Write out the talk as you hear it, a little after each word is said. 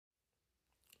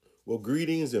Well,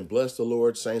 greetings and bless the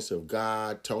Lord, saints of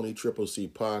God. Tony CCC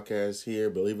Podcast here.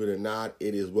 Believe it or not,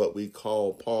 it is what we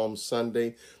call Palm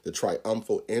Sunday. The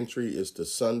triumphal entry is the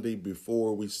Sunday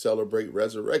before we celebrate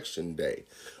Resurrection Day,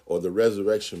 or the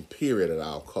resurrection period,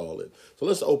 I'll call it. So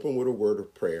let's open with a word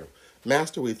of prayer.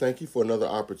 Master, we thank you for another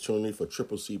opportunity for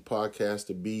CCC Podcast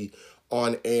to be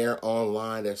on air,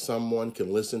 online, that someone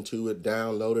can listen to it,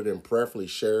 download it, and prayerfully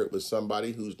share it with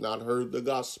somebody who's not heard the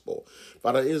gospel.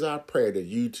 Father, it is our prayer that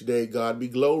you today, God, be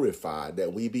glorified,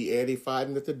 that we be edified,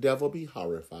 and that the devil be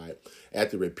horrified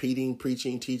at the repeating,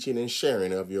 preaching, teaching, and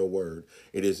sharing of your word.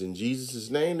 It is in Jesus'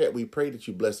 name that we pray that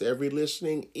you bless every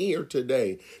listening ear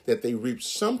today, that they reap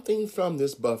something from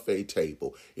this buffet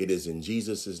table. It is in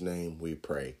Jesus' name we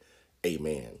pray.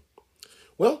 Amen.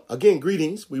 Well, again,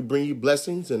 greetings. We bring you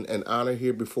blessings and honor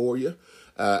here before you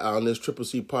on this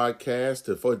CCC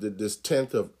podcast for this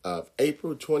 10th of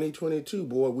April, 2022.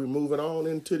 Boy, we're moving on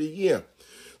into the year.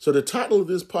 So the title of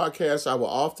this podcast, I will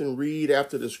often read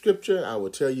after the scripture. I will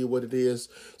tell you what it is.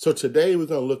 So today we're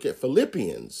going to look at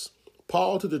Philippians,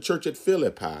 Paul to the church at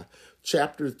Philippi,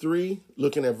 chapter 3,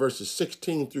 looking at verses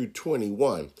 16 through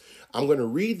 21. I'm going to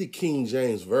read the King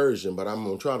James Version, but I'm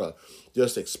going to try to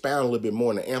just expound a little bit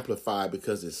more and amplify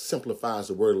because it simplifies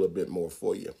the word a little bit more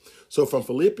for you. So from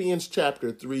Philippians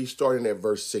chapter 3, starting at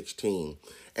verse 16,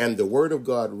 and the word of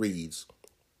God reads,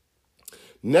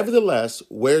 "Nevertheless,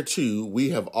 whereto we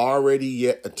have already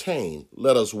yet attained,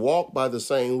 let us walk by the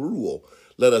same rule,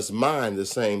 let us mind the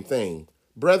same thing.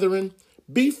 Brethren,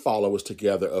 be followers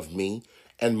together of me,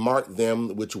 and mark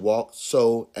them which walk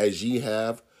so as ye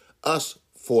have us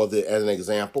as an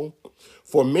example.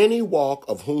 For many walk,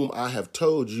 of whom I have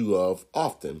told you of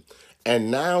often,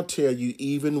 and now tell you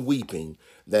even weeping,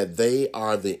 that they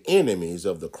are the enemies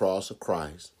of the cross of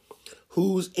Christ,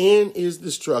 whose end is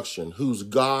destruction, whose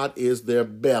God is their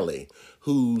belly,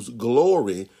 whose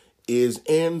glory is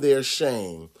in their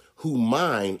shame, who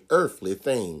mind earthly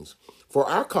things. For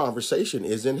our conversation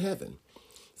is in heaven,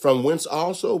 from whence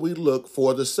also we look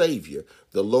for the Savior,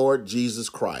 the Lord Jesus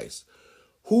Christ,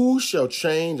 who shall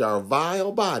change our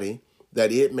vile body,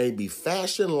 that it may be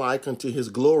fashioned like unto his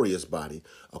glorious body,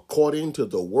 according to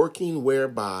the working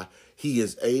whereby he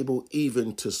is able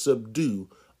even to subdue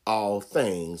all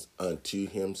things unto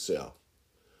himself."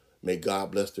 May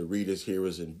God bless the readers,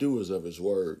 hearers, and doers of his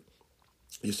word.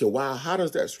 You say, wow, how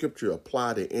does that scripture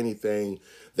apply to anything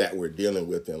that we're dealing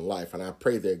with in life? And I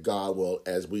pray that God will,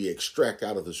 as we extract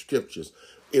out of the scriptures,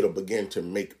 it'll begin to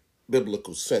make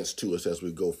biblical sense to us as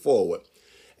we go forward.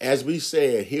 As we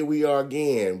said, here we are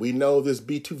again. We know this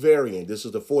B2 variant. This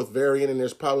is the fourth variant, and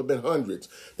there's probably been hundreds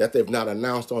that they've not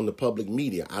announced on the public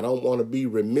media. I don't want to be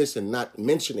remiss in not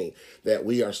mentioning that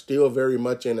we are still very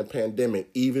much in a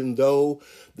pandemic. Even though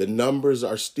the numbers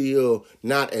are still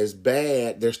not as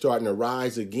bad, they're starting to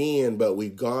rise again, but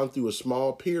we've gone through a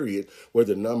small period where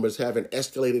the numbers haven't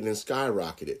escalated and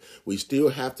skyrocketed. We still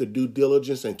have to do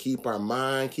diligence and keep our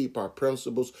mind, keep our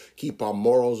principles, keep our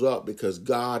morals up, because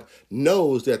God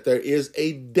knows that there is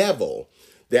a devil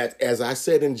that, as I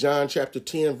said in John chapter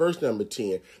 10, verse number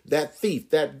 10, that thief,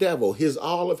 that devil,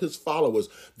 all of his followers,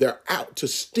 they're out to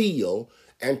steal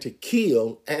and to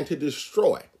kill and to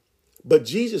destroy. But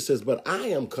Jesus says, but I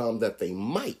am come that they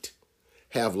might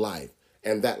have life,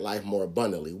 and that life more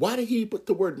abundantly. Why did he put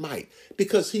the word might?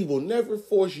 Because he will never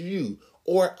force you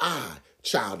or I,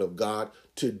 child of God,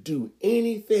 to do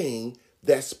anything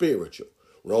that's spiritual.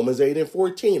 Romans 8 and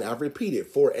 14, I've repeated,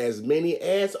 for as many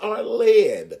as are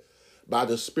led by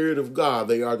the Spirit of God,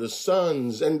 they are the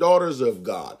sons and daughters of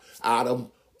God. Out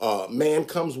of man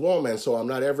comes woman, so I'm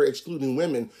not ever excluding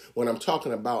women when I'm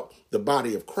talking about the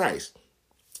body of Christ.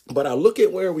 But I look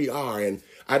at where we are, and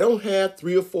I don't have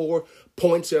 3 or 4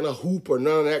 points in a hoop or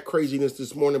none of that craziness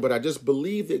this morning, but I just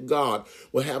believe that God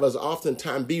will have us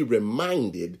oftentimes be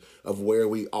reminded of where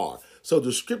we are. So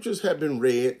the scriptures have been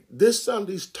read. This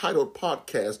Sunday's titled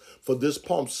podcast for this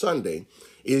Palm Sunday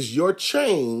is Your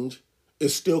Change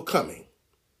is Still Coming.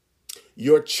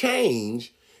 Your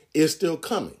change is still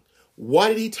coming. Why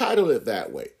did he title it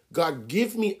that way? God,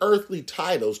 give me earthly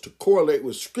titles to correlate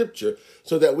with scripture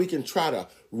so that we can try to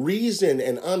reason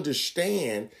and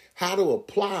understand how to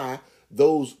apply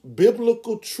those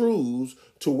biblical truths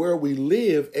to where we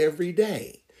live every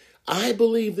day. I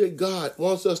believe that God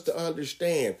wants us to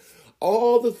understand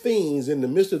all the things in the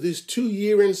midst of this 2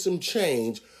 year and some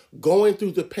change going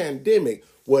through the pandemic.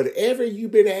 Whatever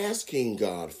you've been asking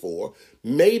God for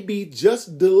may be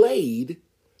just delayed,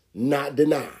 not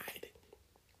denied.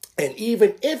 And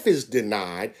even if it's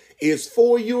denied, it's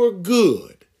for your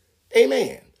good.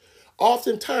 Amen.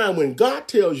 Oftentimes when God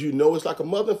tells you no, it's like a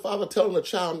mother and father telling a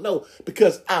child no,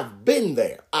 because I've been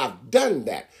there. I've done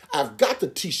that. I've got the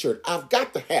t-shirt. I've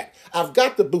got the hat. I've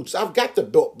got the boots. I've got the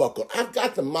belt buckle. I've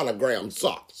got the monogram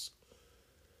socks.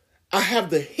 I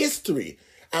have the history.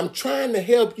 I'm trying to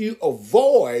help you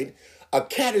avoid a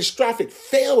catastrophic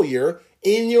failure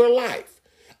in your life.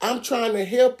 I'm trying to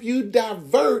help you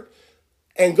divert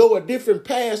and go a different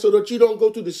path so that you don't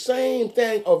go through the same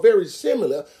thing or very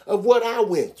similar of what I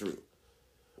went through.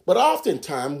 But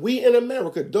oftentimes we in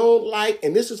America don't like,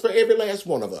 and this is for every last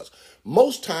one of us,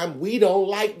 most time we don't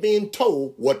like being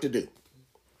told what to do.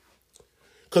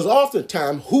 Because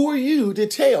oftentimes, who are you to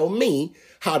tell me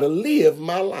how to live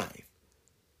my life?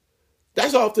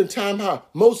 That's oftentimes how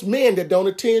most men that don't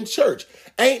attend church,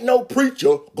 ain't no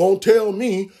preacher gonna tell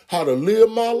me how to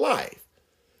live my life.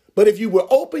 But if you will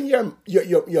open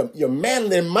your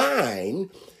manly mind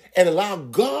and allow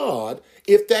God,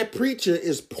 if that preacher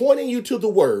is pointing you to the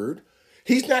word,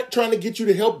 he's not trying to get you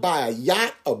to help buy a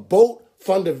yacht, a boat,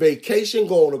 fund a vacation,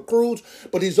 go on a cruise,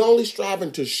 but he's only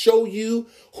striving to show you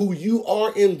who you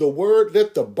are in the word.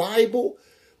 Let the Bible,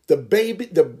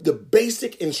 the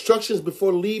basic instructions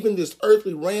before leaving this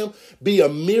earthly realm be a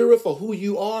mirror for who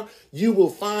you are. You will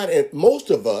find, and most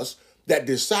of us that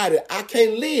decided I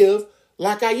can't live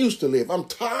like I used to live. I'm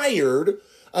tired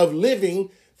of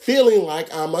living feeling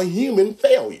like I'm a human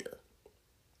failure.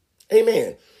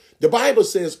 Amen. The Bible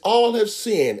says all have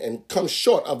sinned and come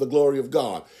short of the glory of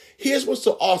God. Here's what's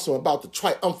so awesome about the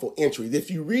triumphal entry. If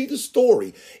you read the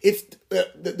story, it's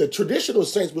the traditional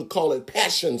saints would call it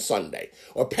Passion Sunday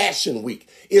or Passion Week.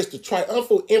 It's the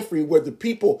triumphal entry where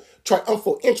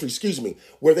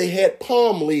where they had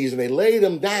palm leaves and they laid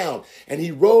them down and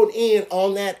he rode in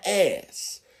on that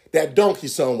ass. That donkey,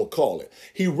 some will call it.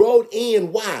 He rode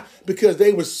in. Why? Because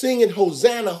they were singing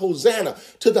Hosanna, Hosanna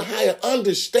to the higher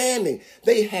understanding.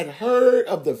 They had heard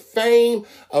of the fame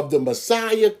of the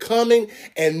Messiah coming,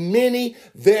 and many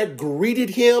there greeted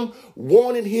him,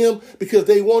 wanted him, because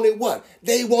they wanted what?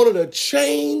 They wanted a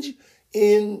change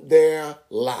in their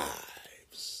lives.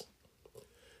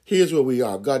 Here's where we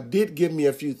are. God did give me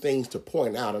a few things to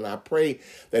point out, and I pray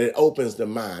that it opens the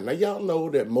mind. Now, y'all know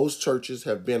that most churches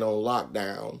have been on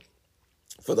lockdown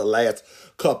for the last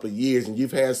couple of years, and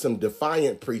you've had some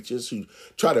defiant preachers who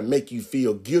try to make you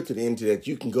feel guilted into that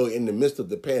you can go in the midst of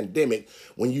the pandemic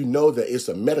when you know that it's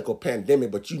a medical pandemic,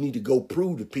 but you need to go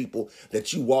prove to people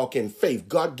that you walk in faith.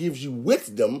 God gives you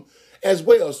wisdom as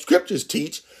well. Scriptures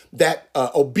teach that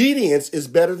obedience is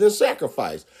better than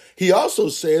sacrifice. He also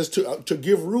says to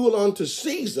give rule unto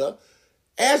Caesar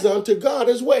as unto God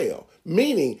as well,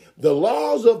 meaning the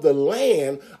laws of the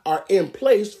land are in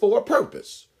place for a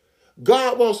purpose.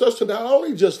 God wants us to not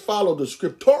only just follow the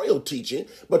scriptural teaching,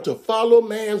 but to follow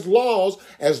man's laws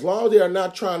as long as they are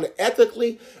not trying to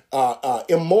ethically,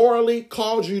 immorally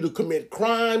cause you to commit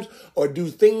crimes or do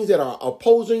things that are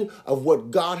opposing of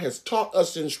what God has taught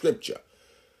us in Scripture.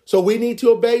 So we need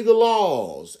to obey the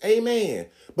laws. Amen.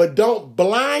 But don't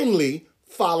blindly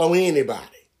follow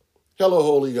anybody. Hello,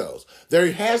 Holy Ghost.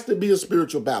 There has to be a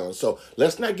spiritual balance. So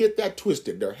let's not get that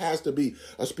twisted. There has to be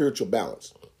a spiritual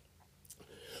balance.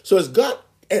 So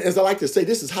as I like to say,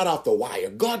 this is hot off the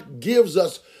wire. God gives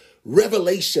us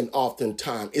revelation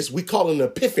oftentimes. We call it an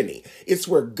epiphany. It's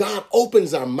where God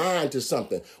opens our mind to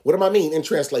something. What do I mean in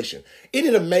translation?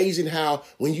 Isn't it amazing how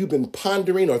when you've been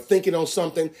pondering or thinking on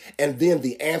something and then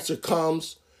the answer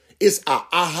comes, it's an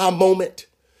aha moment?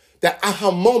 That aha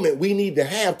moment we need to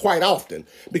have quite often,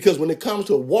 because when it comes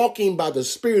to walking by the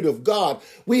Spirit of God,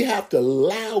 we have to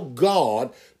allow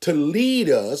God to lead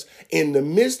us in the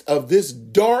midst of this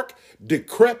dark,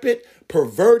 decrepit,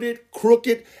 perverted,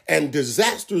 crooked, and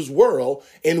disastrous world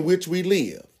in which we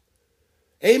live.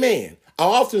 Amen. I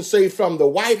often say from the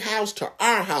White House to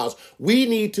our house, we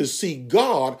need to see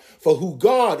God for who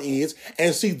God is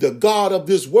and see the God of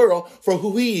this world for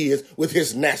who he is with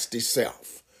his nasty self.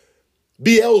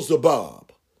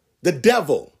 Beelzebub, the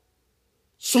devil,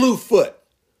 Slewfoot,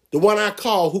 the one I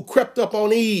call who crept up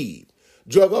on Eve,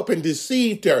 drug up and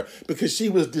deceived her because she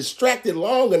was distracted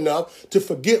long enough to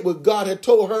forget what God had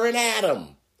told her in Adam.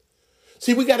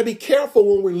 See, we got to be careful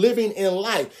when we're living in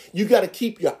life. You got to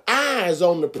keep your eyes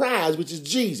on the prize, which is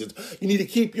Jesus. You need to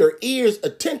keep your ears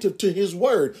attentive to his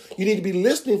word. You need to be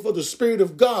listening for the Spirit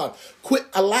of God. Quit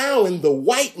allowing the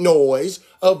white noise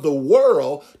of the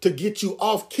world to get you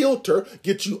off kilter,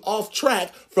 get you off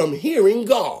track from hearing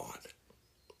God.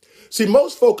 See,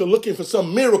 most folk are looking for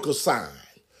some miracle sign.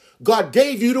 God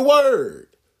gave you the word.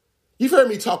 You've heard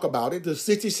me talk about it, the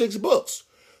 66 books,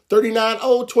 39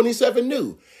 old, 27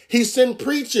 new. He sent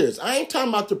preachers. I ain't talking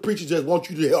about the preachers that want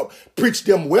you to help preach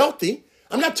them wealthy.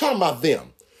 I'm not talking about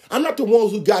them. I'm not the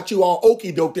ones who got you all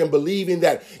okey-doked and believing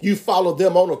that you follow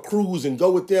them on a cruise and go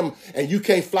with them and you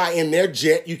can't fly in their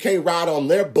jet. You can't ride on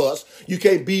their bus. You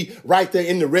can't be right there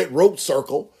in the red rope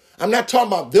circle. I'm not talking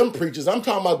about them preachers. I'm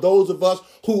talking about those of us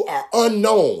who are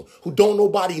unknown, who don't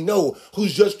nobody know,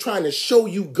 who's just trying to show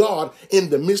you God in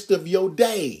the midst of your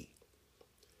day.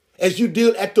 As you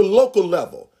deal at the local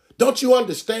level. Don't you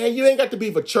understand? You ain't got to be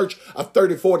of a church of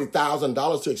 $30,000,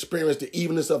 $40,000 to experience the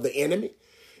evilness of the enemy.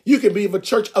 You can be of a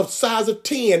church of size of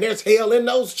 10. There's hell in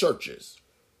those churches.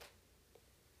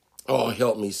 Oh,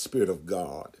 help me, Spirit of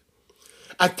God.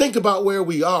 I think about where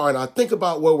we are, and I think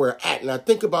about where we're at, and I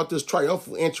think about this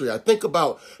triumphal entry. I think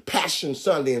about Passion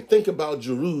Sunday, and think about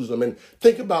Jerusalem, and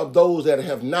think about those that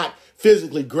have not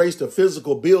physically graced a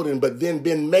physical building, but then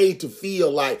been made to feel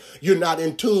like you're not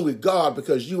in tune with God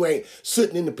because you ain't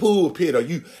sitting in the pulpit, or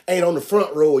you ain't on the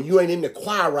front row, or you ain't in the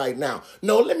choir right now.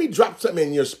 No, let me drop something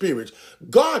in your spirits.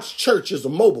 God's church is a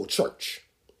mobile church.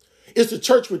 It's a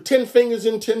church with 10 fingers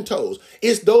and 10 toes.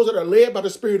 It's those that are led by the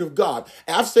Spirit of God.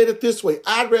 I've said it this way.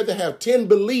 I'd rather have 10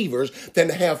 believers than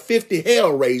to have 50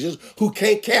 hell raisers who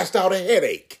can't cast out a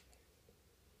headache.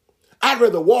 I'd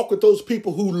rather walk with those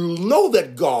people who know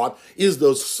that God is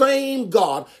the same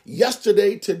God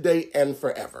yesterday, today, and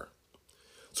forever.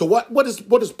 So what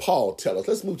does Paul tell us?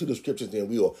 Let's move to the scriptures, then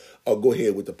we'll go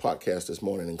ahead with the podcast this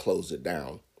morning and close it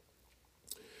down.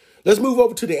 Let's move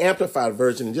over to the Amplified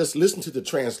version and just listen to the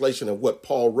translation of what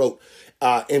Paul wrote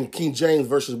in King James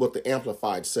versus what the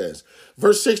Amplified says.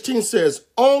 Verse 16 says,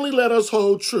 "Only let us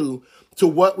hold true to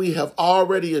what we have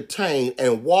already attained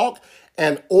and walk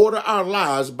and order our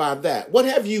lives by that." What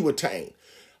have you attained?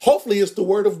 Hopefully it's the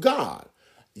word of God.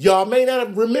 Y'all may not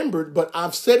have remembered, but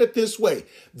I've said it this way.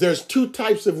 There's two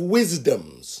types of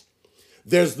wisdoms.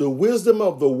 There's the wisdom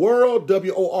of the world,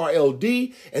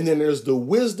 W-O-R-L-D, and then there's the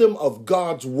wisdom of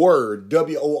God's word,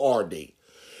 W-O-R-D.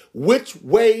 Which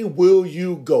way will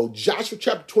you go? Joshua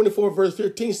chapter 24, verse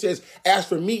 13 says, "As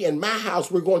for me and my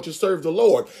house, we're going to serve the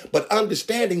Lord." But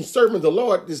understanding serving the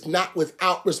Lord is not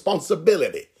without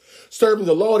responsibility. Serving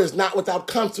the Lord is not without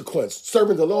consequence.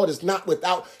 Serving the Lord is not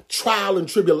without trial and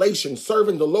tribulation.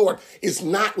 Serving the Lord is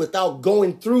not without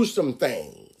going through some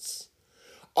things.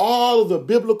 All of the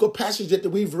biblical passages that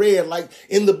we've read, like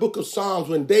in the book of Psalms,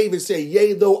 when David said,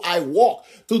 "Yea, though I walk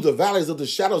through the valleys of the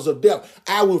shadows of death,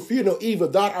 I will fear no evil.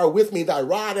 Thou art with me, thy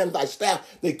rod and thy staff,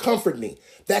 they comfort me."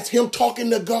 That's him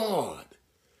talking to God.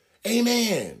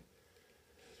 Amen.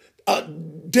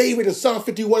 David in Psalm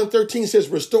 51 and 13 says,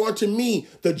 "Restore unto me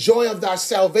the joy of thy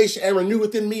salvation and renew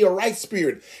within me a right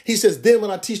spirit." He says, "Then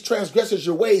when I teach transgressors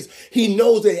your ways," he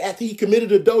knows that after he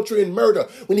committed adultery and murder,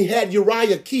 when he had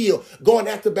Uriah killed, going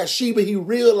after Bathsheba, he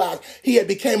realized he had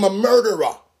become a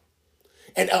murderer.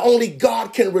 And only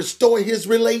God can restore his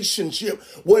relationship.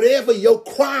 Whatever your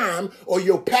crime or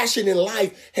your passion in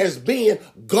life has been,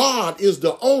 God is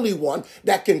the only one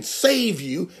that can save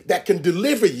you, that can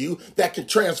deliver you, that can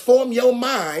transform your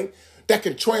mind, that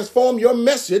can transform your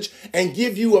message and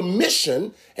give you a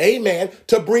mission, amen,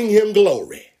 to bring him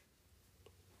glory.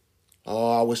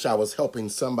 Oh, I wish I was helping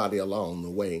somebody along the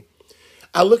way.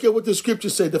 I look at what the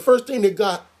scriptures say. The first thing that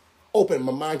God opened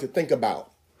my mind to think about,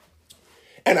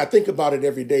 and I think about it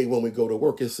every day when we go to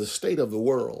work, is the state of the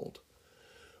world.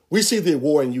 We see the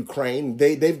war in Ukraine.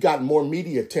 They've got more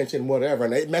media attention, whatever,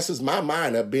 and it messes my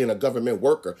mind up being a government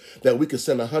worker that we could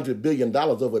send $100 billion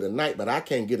over the night, but I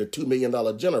can't get a $2 million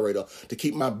generator to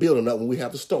keep my building up when we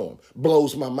have a storm.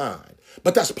 Blows my mind.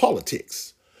 But that's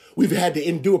politics. We've had to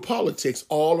endure politics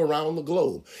all around the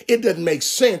globe. It doesn't make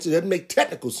sense. It doesn't make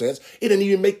technical sense. It doesn't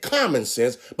even make common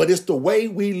sense, but it's the way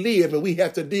we live and we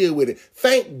have to deal with it.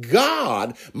 Thank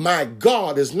God my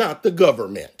God is not the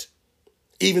government,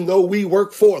 even though we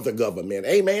work for the government.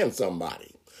 Amen,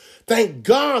 somebody. Thank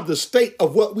God the state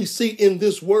of what we see in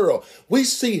this world. We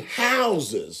see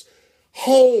houses,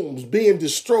 homes being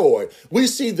destroyed. We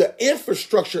see the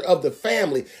infrastructure of the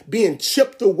family being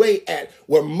chipped away at,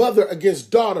 where mother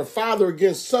against daughter, father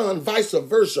against son, vice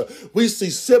versa. We see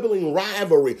sibling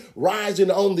rivalry rising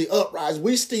on the uprise.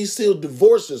 We see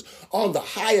divorces on the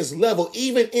highest level.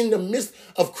 Even in the midst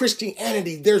of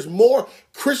Christianity, there's more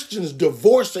Christians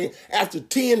divorcing after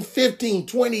 10, 15,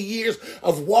 20 years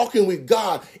of walking with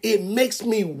God. It makes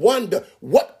me wonder,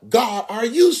 what God are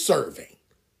you serving?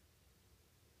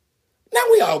 Now,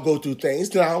 we all go through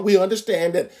things. Now, we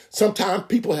understand that sometimes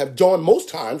people have joined, most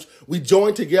times we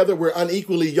join together, we're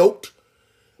unequally yoked.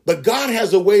 But God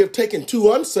has a way of taking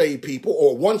two unsaved people,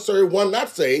 or one saved, one not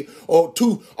saved, or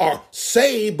two are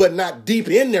saved but not deep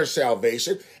in their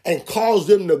salvation, and cause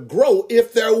them to grow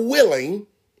if they're willing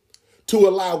to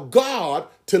allow God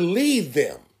to lead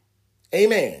them.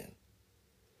 Amen.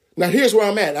 Now, here's where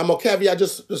I'm at. I'm going to caveat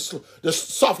just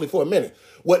softly for a minute.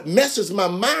 What messes my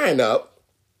mind up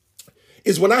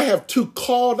is when I have two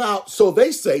called out, so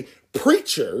they say,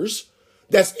 preachers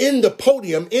that's in the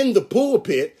podium, in the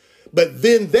pulpit, but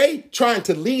then they trying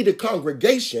to lead a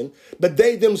congregation, but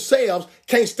they themselves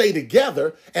can't stay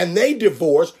together, and they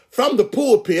divorce from the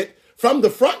pulpit, from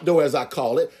the front door, as I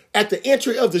call it, at the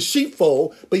entry of the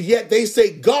sheepfold, but yet they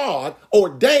say God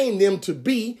ordained them to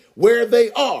be where they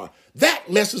are.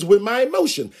 That messes with my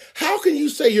emotion. How can you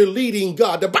say you're leading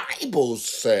God? The Bible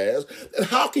says,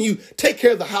 how can you take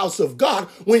care of the house of God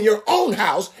when your own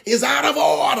house is out of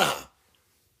order?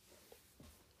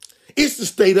 It's the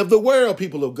state of the world,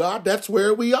 people of God. That's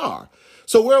where we are.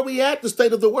 So where are we at? The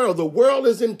state of the world. The world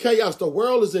is in chaos. The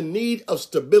world is in need of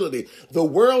stability. The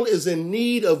world is in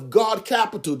need of God,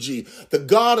 capital G. The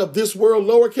God of this world,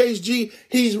 lowercase g,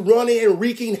 he's running and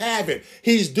wreaking havoc.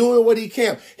 He's doing what he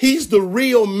can. He's the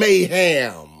real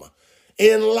mayhem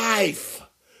in life,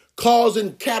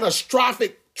 causing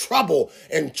catastrophic trouble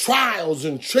and trials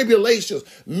and tribulations,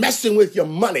 messing with your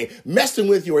money, messing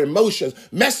with your emotions,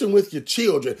 messing with your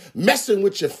children, messing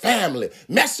with your family,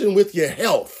 messing with your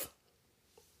health.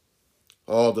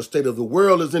 Oh, the state of the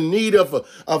world is in need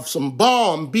of some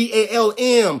balm,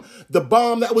 B-A-L-M. The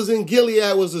balm that was in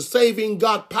Gilead was the saving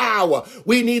God power.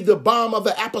 We need the balm of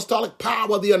the apostolic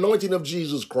power, the anointing of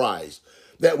Jesus Christ,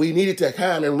 that we needed to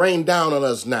come and rain down on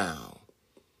us now.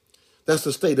 That's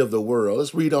the state of the world.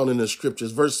 Let's read on in the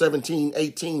scriptures. Verse 17,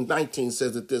 18, 19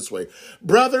 says it this way.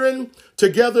 Brethren,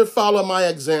 together follow my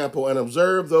example and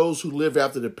observe those who live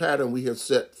after the pattern we have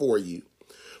set for you.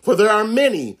 For there are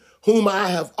many whom I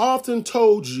have often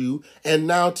told you and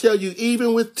now tell you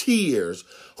even with tears,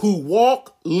 who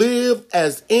live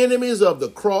as enemies of the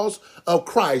cross of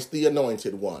Christ, the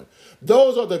anointed one.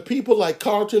 Those are the people like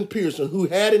Carlton Pearson who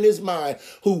had in his mind,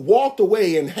 who walked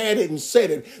away and had it and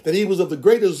said it, that he was of the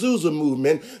great Azusa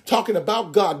movement, talking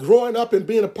about God, growing up and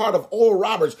being a part of Oral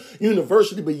Roberts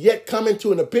University, but yet coming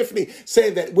to an epiphany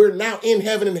saying that we're now in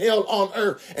heaven and hell on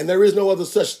earth and there is no other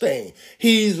such thing.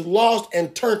 He's lost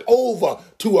and turned over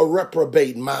to a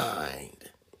reprobate mind.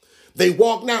 They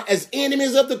walk now as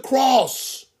enemies of the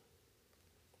cross.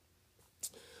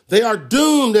 They are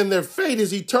doomed and their fate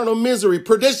is eternal misery,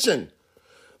 perdition.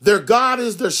 Their God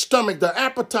is their stomach, their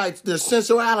appetites, their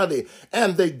sensuality,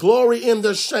 and they glory in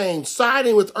their shame,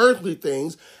 siding with earthly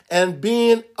things and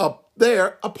being up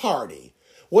there a party.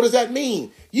 What does that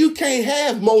mean? You can't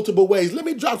have multiple ways. Let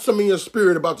me drop something in your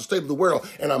spirit about the state of the world,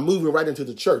 and I'm moving right into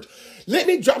the church. Let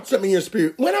me drop something in your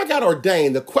spirit. When I got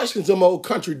ordained, the questions of my old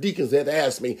country deacons had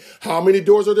asked me, how many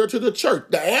doors are there to the church?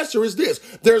 The answer is this.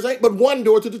 There's ain't but one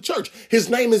door to the church. His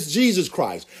name is Jesus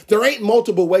Christ. There ain't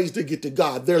multiple ways to get to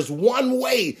God. There's one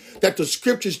way that the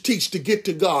scriptures teach to get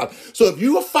to God. So if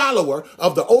you're a follower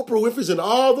of the Oprah Winfrey's and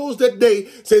all those that they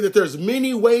say that there's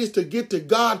many ways to get to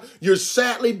God, you're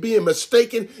sadly being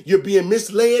mistaken, you're being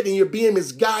misled, and you're being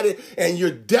misguided, and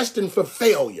you're destined for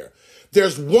failure.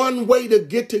 There's one way to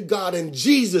get to God, and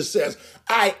Jesus says,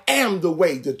 I am the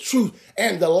way, the truth,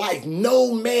 and the life.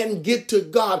 No man get to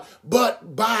God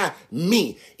but by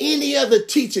me. Any other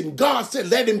teaching, God said,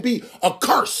 let him be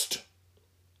accursed.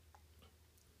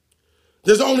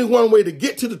 There's only one way to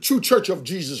get to the true church of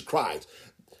Jesus Christ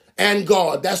and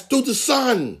God. That's through the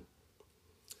Son.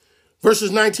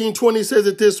 Verses 19, 20 says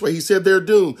it this way. He said they're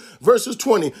doomed. Verses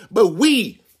 20, but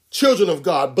we, children of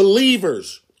God,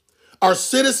 believers, are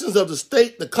citizens of the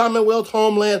state, the commonwealth,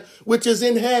 homeland, which is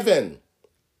in heaven.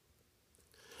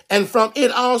 And from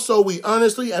it also we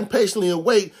earnestly and patiently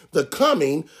await the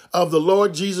coming of the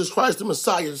Lord Jesus Christ, the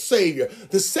Messiah, the Savior,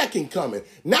 the second coming.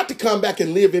 Not to come back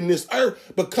and live in this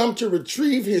earth, but come to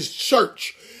retrieve his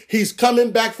church. He's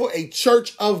coming back for a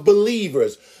church of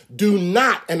believers. Do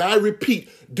not, and I repeat,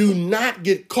 do not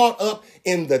get caught up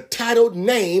in the titled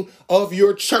name of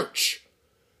your church.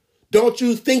 Don't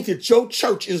you think that your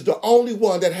church is the only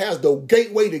one that has the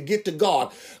gateway to get to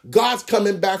God? God's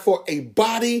coming back for a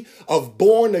body of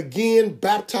born again,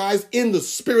 baptized in the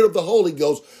Spirit of the Holy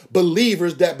Ghost,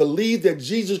 believers that believe that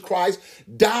Jesus Christ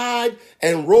died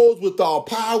and rose with all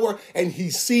power, and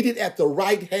he's seated at the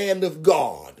right hand of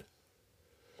God.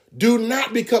 Do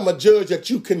not become a judge that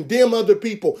you condemn other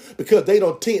people because they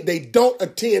don't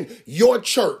attend your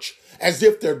church as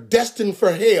if they're destined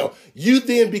for hell. You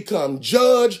then become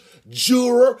judge,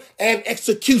 juror, and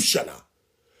executioner.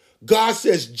 God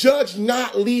says, judge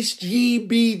not, lest ye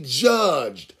be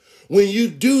judged. When you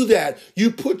do that,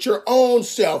 you put your own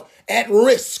self at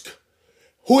risk.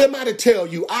 Who am I to tell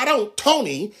you?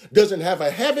 Tony doesn't have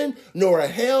a heaven nor a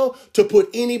hell to put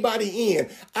anybody in.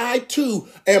 I too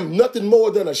am nothing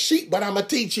more than a sheep, but I'm a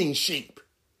teaching sheep.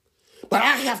 But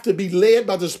I have to be led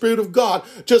by the Spirit of God,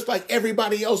 just like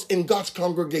everybody else in God's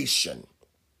congregation.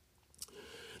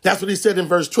 That's what he said in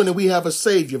verse 20. We have a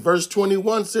Savior. Verse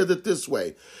 21 said it this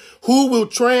way: who will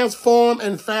transform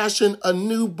and fashion a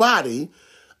new body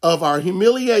of our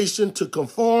humiliation to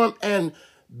conform and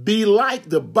be like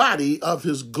the body of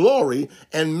his glory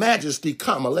and majesty,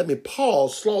 comma. Let me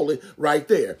pause slowly right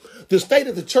there. The state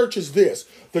of the church is this.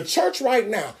 The church right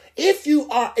now, if you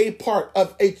are a part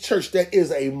of a church that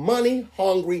is a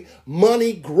money-hungry,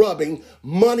 money-grubbing,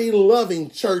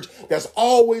 money-loving church that's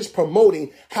always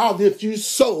promoting how if you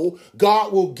sow,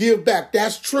 God will give back.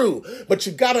 That's true. But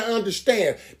you got to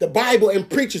understand, the Bible and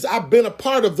preachers, I've been a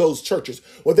part of those churches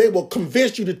where they will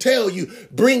convince you to tell you,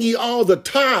 bring ye all the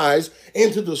tithes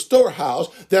into the storehouse,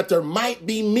 that there might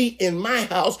be meat in my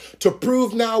house, to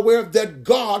prove now where that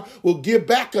God will give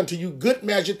back unto you good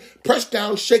measure, pressed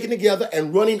down, shaken together,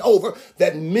 and running over,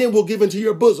 that men will give into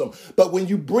your bosom. But when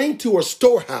you bring to a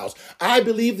storehouse, I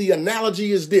believe the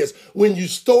analogy is this: when you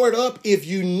store it up, if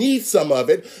you need some of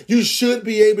it, you should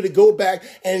be able to go back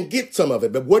and get some of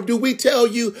it. But what do we tell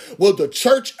you? Well, the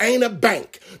church ain't a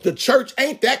bank. The church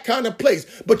ain't that kind of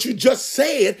place. But you just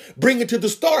said, bring it to the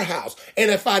storehouse. And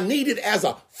if I need it as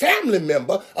a family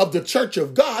member of the church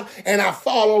of God, and I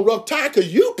fall on rough time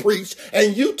because you preached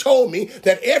and you told me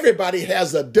that everybody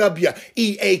has a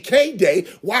WEAK day,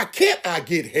 why can't I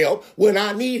get help when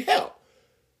I need help?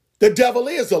 The devil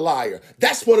is a liar.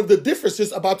 That's one of the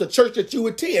differences about the church that you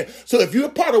attend. So if you're a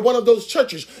part of one of those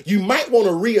churches, you might want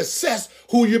to reassess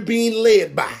who you're being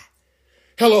led by.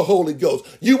 Hello, Holy Ghost.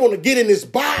 You want to get in this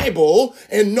Bible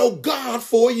and know God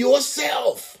for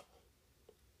yourself.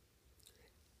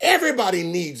 Everybody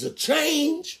needs a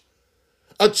change.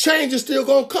 A change is still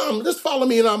going to come. Just follow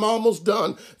me and I'm almost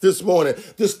done this morning.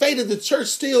 The state of the church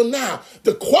still now.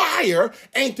 The choir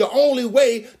ain't the only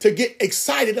way to get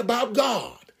excited about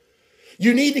God.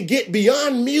 You need to get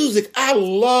beyond music. I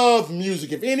love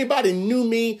music. If anybody knew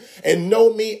me and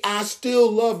know me, I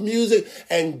still love music,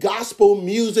 and gospel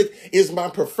music is my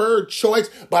preferred choice,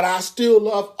 but I still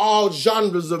love all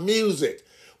genres of music.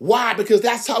 Why? Because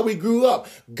that's how we grew up.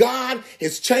 God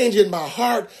is changing my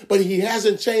heart, but he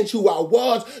hasn't changed who I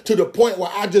was to the point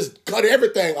where I just cut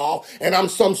everything off and I'm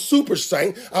some super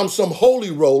saint. I'm some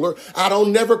holy roller. I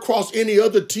don't never cross any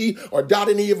other T or dot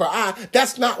any of our I.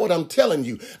 That's not what I'm telling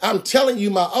you. I'm telling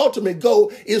you my ultimate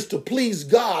goal is to please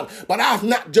God, but I've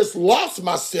not just lost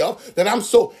myself that I'm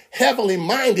so heavenly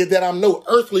minded that I'm no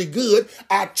earthly good.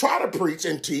 I try to preach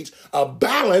and teach a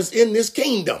balance in this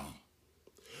kingdom.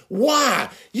 Why?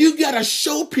 You got to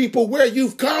show people where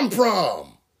you've come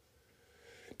from.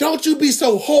 Don't you be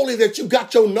so holy that you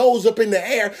got your nose up in the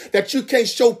air that you can't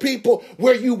show people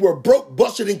where you were broke,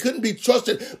 busted, and couldn't be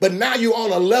trusted, but now you're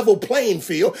on a level playing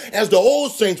field. As the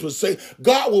old saints would say,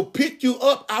 God will pick you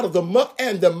up out of the muck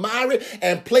and the mire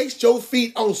and place your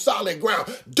feet on solid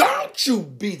ground. Don't you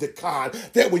be the kind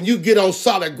that when you get on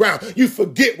solid ground, you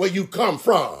forget where you come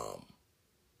from.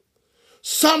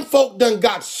 Some folk done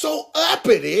got so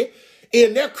uppity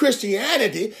in their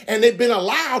Christianity and they've been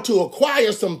allowed to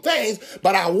acquire some things,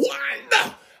 but I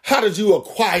wonder, how did you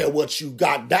acquire what you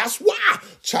got? That's why,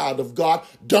 child of God,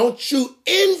 don't you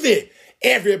envy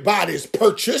everybody's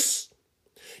purchase.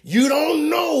 You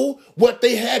don't know what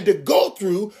they had to go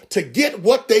through to get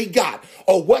what they got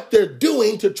or what they're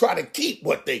doing to try to keep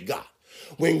what they got.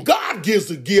 When God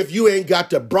gives a gift, you ain't got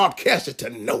to broadcast it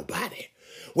to nobody.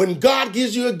 When God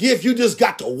gives you a gift, you just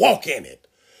got to walk in it.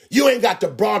 You ain't got to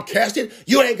broadcast it.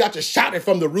 You ain't got to shout it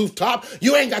from the rooftop.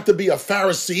 You ain't got to be a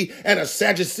Pharisee and a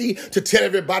Sadducee to tell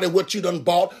everybody what you done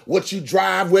bought, what you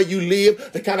drive, where you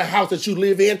live, the kind of house that you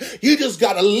live in. You just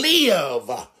got to live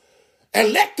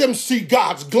and let them see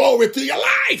God's glory through your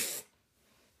life.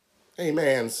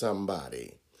 Amen,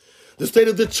 somebody. The state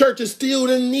of the church is still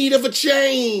in need of a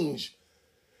change.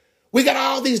 We got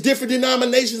all these different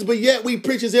denominations, but yet we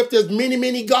preach as if there's many,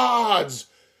 many gods.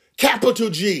 Capital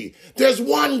G. There's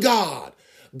one God.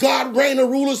 God reigner,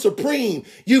 ruler, supreme.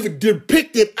 You've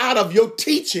depicted out of your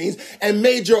teachings and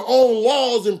made your own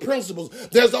laws and principles.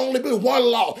 There's only been one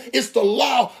law. It's the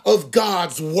law of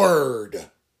God's word.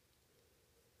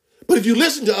 But if you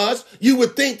listen to us, you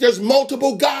would think there's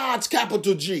multiple gods,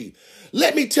 capital G.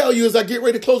 Let me tell you as I get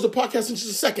ready to close the podcast in just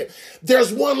a second,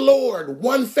 there's one Lord,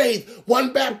 one faith,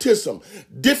 one baptism,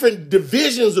 different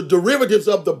divisions or derivatives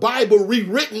of the Bible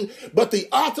rewritten, but the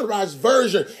authorized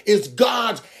version is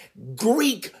God's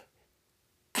Greek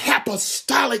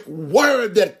apostolic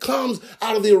word that comes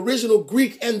out of the original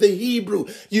Greek and the Hebrew.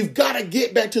 You've got to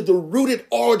get back to the rooted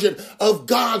origin of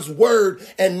God's word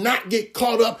and not get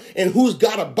caught up in who's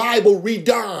got a Bible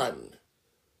redone.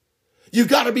 You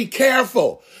got to be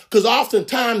careful, because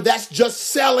oftentimes that's just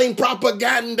selling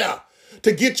propaganda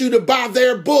to get you to buy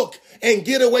their book and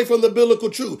get away from the biblical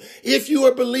truth. If you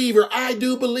are a believer, I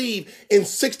do believe in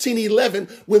 1611,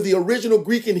 when the original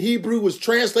Greek and Hebrew was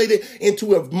translated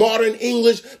into a modern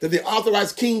English, that the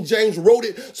authorized King James wrote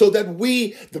it so that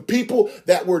we, the people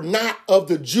that were not of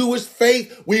the Jewish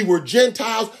faith, we were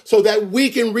Gentiles, so that we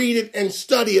can read it and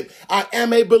study it. I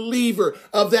am a believer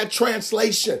of that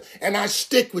translation, and I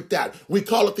stick with that. We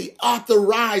call it the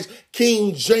authorized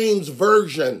King James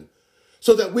Version,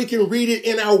 so that we can read it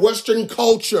in our Western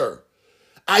culture.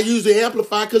 I use the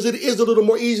Amplified because it is a little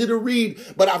more easy to read,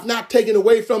 but I've not taken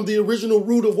away from the original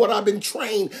root of what I've been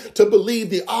trained to believe.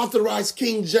 The authorized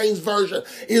King James Version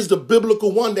is the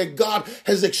biblical one that God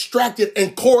has extracted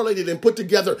and correlated and put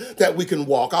together that we can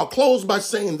walk. I'll close by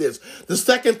saying this. The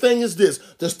second thing is this: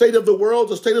 the state of the world,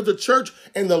 the state of the church,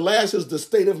 and the last is the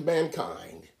state of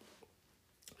mankind.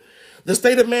 The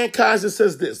state of mankind, it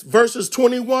says this, verses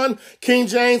 21, King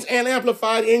James and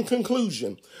Amplified, in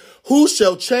conclusion. Who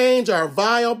shall change our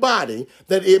vile body,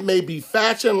 that it may be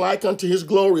fashioned like unto his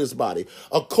glorious body,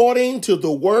 according to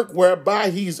the work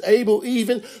whereby he's able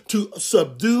even to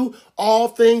subdue all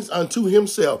things unto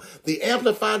himself? The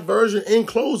Amplified Version, in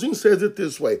closing, says it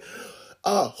this way.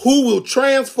 Who will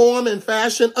transform and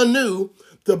fashion anew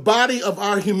the body of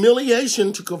our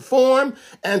humiliation to conform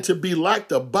and to be like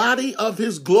the body of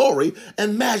his glory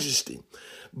and majesty,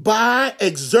 by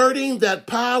exerting that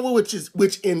power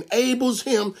which enables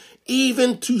him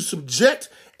even to subject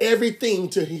everything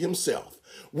to himself.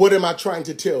 What am I trying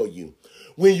to tell you?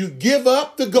 When you give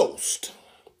up the ghost,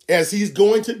 as he's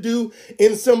going to do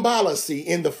in symbology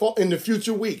in the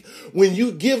future week, when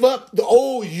you give up the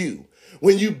old you,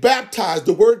 when you baptize,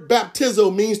 the word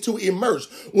baptizo means to immerse.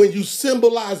 When you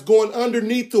symbolize going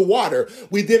underneath the water,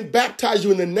 we then baptize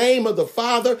you in the name of the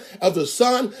Father, of the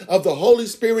Son, of the Holy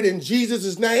Spirit, in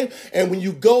Jesus' name. And when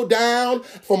you go down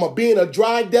from being a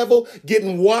dry devil,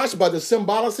 getting washed by the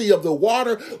symbology of the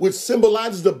water, which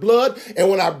symbolizes the blood, and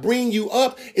when I bring you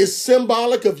up, it's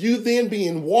symbolic of you then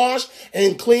being washed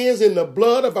and cleansed in the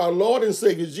blood of our Lord and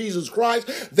Savior Jesus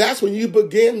Christ. That's when you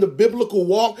begin the biblical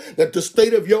walk, that the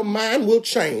state of your mind will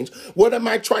change. What am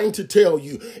I trying to tell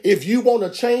you? If you want to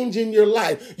change in your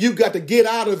life, you got to get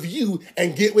out of you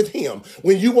and get with him.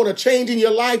 When you want to change in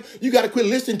your life, you got to quit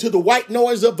listening to the white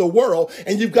noise of the world,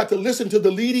 and you've got to listen to the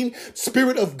leading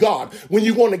Spirit of God. When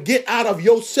you want to get out of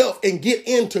yourself and get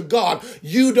into God,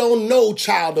 you don't know,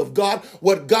 child of God,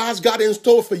 what God's got in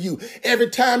store for you. Every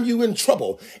time you in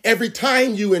trouble, every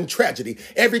time you in tragedy,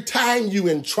 every time you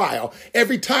in trial,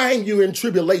 every time you in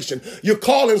tribulation, you're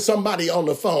calling somebody on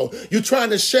the phone. You're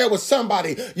trying to share with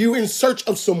somebody. You're in search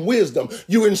of some wisdom.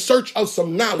 You're in search of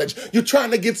some knowledge. You're trying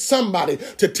to get somebody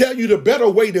to tell you the better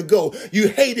way to go. You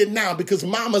hate it now because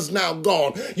mama's now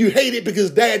gone. You hate it because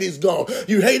daddy's gone.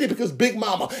 You hate it because big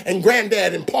mama and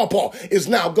granddad and pawpaw is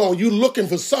now gone. You're looking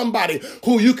for somebody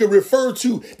who you can refer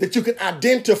to, that you can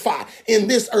identify in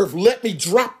this earth. Let me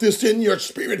drop this in your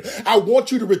spirit. I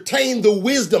want you to retain the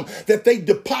wisdom that they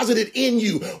deposited in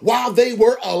you while they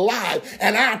were alive.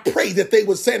 And I pray that they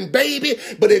would send baby,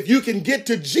 but if you can get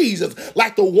to Jesus,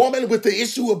 like the woman with the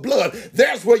issue of blood,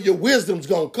 there's where your wisdom's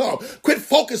going to come. Quit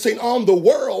focusing on the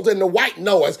world and the white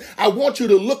noise. I want you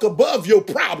to look above your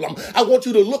problem. I want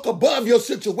you to look above your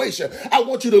situation. I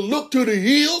want you to look to the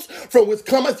hills from which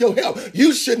cometh your help.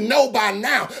 You should know by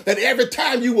now that every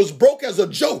time you was broke as a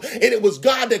joke, and it was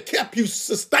God that kept you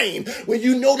sustained. When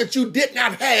you know that you did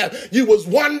not have, you was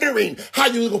wondering how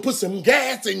you were going to put some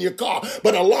gas in your car,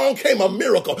 but along came a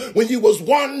miracle. When you was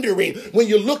wondering, when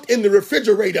you looked in the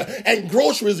refrigerator and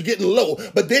groceries getting low,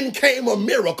 but then came a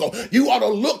miracle. You ought to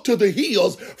look to the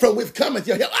hills from which cometh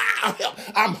your help.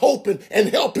 I'm hoping and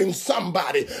helping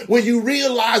somebody. When you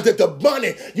realize that the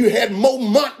money, you had more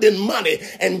money than money,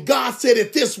 and God said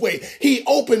it this way: he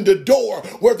opened the door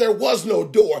where there was no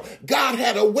door. God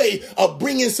had a way of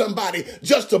bringing somebody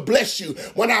just to bless you.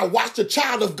 When I watched a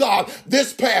child of God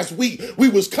this past week, we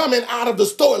was coming out of the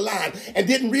store line and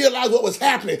didn't realize what was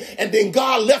happening, and then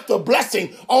God left a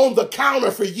blessing on the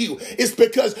counter for you. It's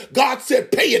because God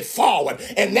said pay it forward,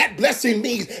 and that blessing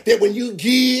means that when you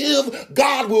give,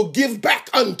 God will give back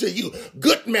unto you.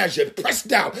 Good measure, pressed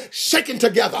down, shaken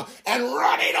together, and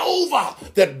running over,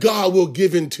 that God will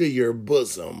give into your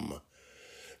bosom.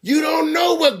 You don't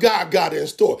know what God got in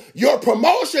store. Your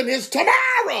promotion is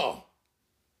tomorrow.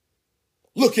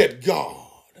 Look at God.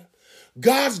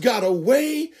 God's got a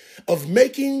way of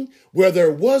making where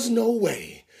there was no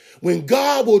way. When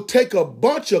God will take a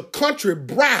bunch of country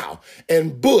brow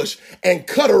and bush and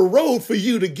cut a road for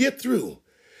you to get through.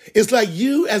 It's like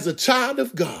you as a child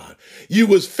of God, you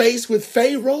was faced with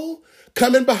Pharaoh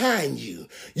coming behind you.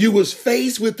 You was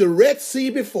faced with the Red Sea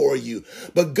before you,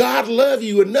 but God loved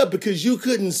you enough because you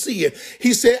couldn't see it.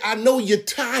 He said, I know you're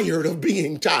tired of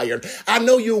being tired. I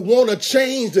know you want a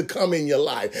change to come in your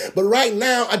life, but right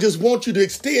now, I just want you to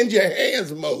extend your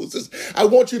hands, Moses. I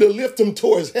want you to lift them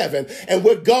towards heaven. And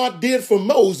what God did for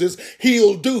Moses,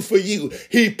 he'll do for you.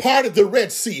 He parted the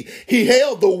Red Sea. He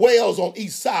held the whales on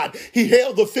each side. He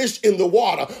held the fish in the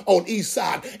water on each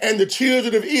side. And the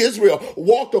children of Israel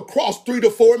walked across 3 to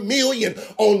 4 million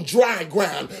on dry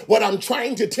ground. What I'm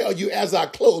trying to tell you as I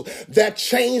close, that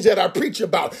change that I preach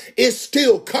about is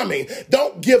still coming.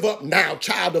 Don't give up now,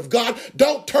 child of God.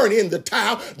 Don't turn in the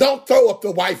towel. Don't throw up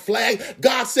the white flag.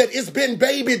 God said it's been,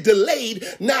 baby, delayed,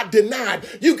 not denied.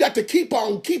 You got to keep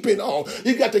on keeping on.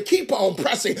 You got to keep on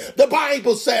pressing. The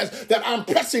Bible says that I'm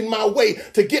pressing my way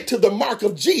to get to the mark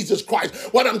of Jesus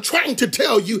Christ. What I'm trying to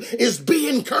tell you is be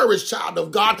encouraged, child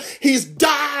of God. He's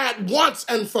died once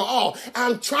and for all.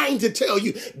 I'm trying to tell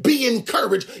you, be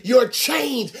encouraged. Your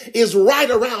change is right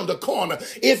around the corner.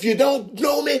 If you don't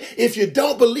know me, if you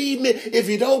don't believe me, if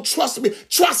you don't trust me,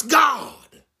 trust God.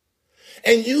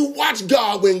 And you watch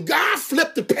God. When God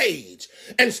flipped the page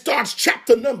and starts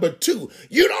chapter number 2,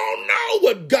 you don't know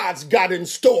what God's got in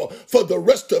store for the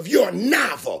rest of your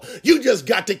novel. You just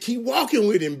got to keep walking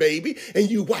with him, baby, and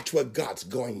you watch what God's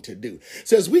going to do.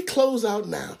 So as we close out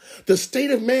now, the state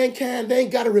of mankind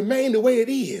ain't got to remain the way it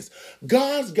is.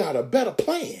 God's got a better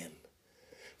plan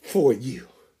for you.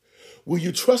 Will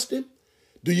you trust him?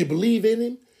 Do you believe in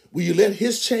him? Will you let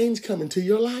his change come into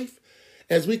your life?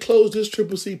 As we close this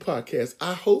CCC podcast,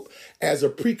 I hope as a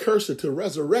precursor to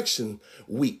Resurrection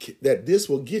Week that this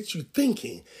will get you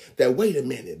thinking that, wait a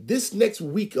minute, this next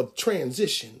week of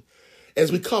transition,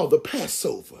 as we call the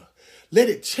Passover, let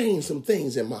it change some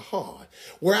things in my heart.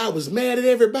 Where I was mad at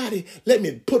everybody, let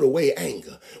me put away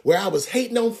anger. Where I was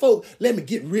hating on folk, let me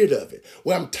get rid of it.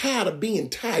 Where I'm tired of being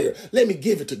tired, let me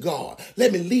give it to God.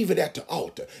 Let me leave it at the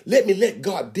altar. Let me let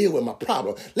God deal with my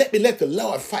problem. Let me let the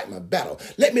Lord fight my battle.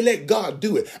 Let me let God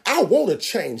do it. I want a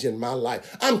change in my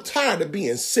life. I'm tired of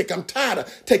being sick. I'm tired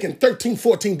of taking 13,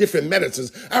 14 different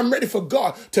medicines. I'm ready for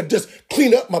God to just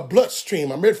clean up my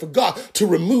bloodstream. I'm ready for God to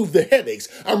remove the headaches.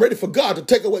 I'm ready for God to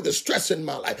take away the stress in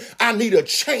my life. I need a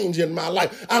change in my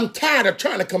life. I'm tired of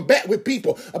trying to combat with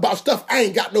people about stuff I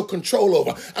ain't got no control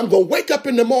over. I'm going to wake up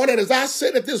in the morning, as I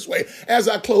said it this way, as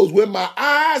I close, when my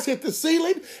eyes hit the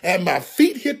ceiling and my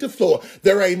feet hit the floor.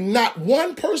 There ain't not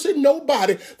one person,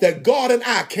 nobody that God and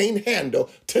I can't handle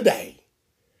today.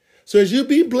 So as you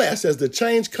be blessed as the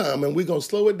change come, and we're going to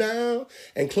slow it down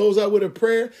and close out with a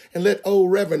prayer and let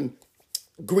old Reverend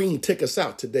Green take us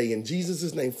out today in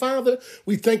Jesus' name. Father,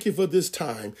 we thank you for this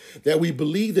time that we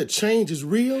believe that change is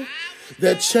real,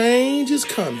 that change is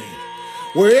coming.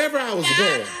 Wherever I was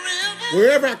born,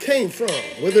 wherever I came from,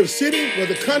 whether city,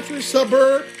 whether country,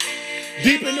 suburb,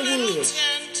 deep in the woods,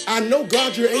 I know,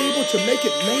 God, you're able to make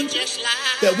it major,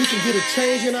 that we can get a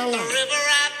change in our life.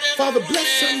 Father, bless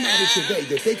somebody today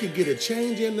that they can get a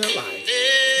change in their life.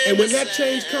 And when that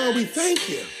change comes, we thank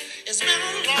you.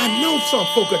 I know some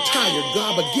folk are tired,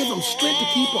 God, but give them strength to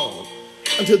keep on.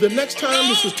 Until the next time,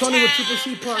 this is Tony with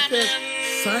CCC Podcast,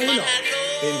 signing off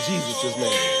in Jesus'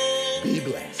 name. Be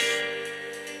blessed.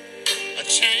 A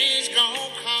change gonna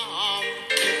come,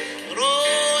 but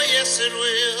oh, yes it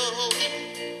will.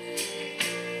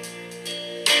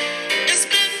 It's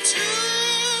been too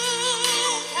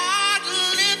hard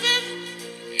living,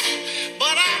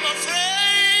 but I'm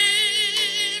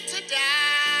afraid to die.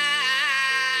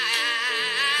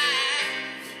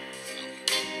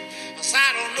 'Cause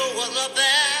I don't know what's up there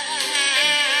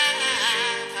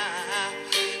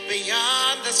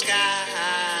beyond the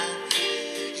sky.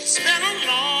 It's been a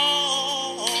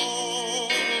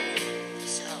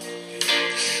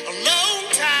long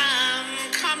time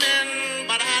coming,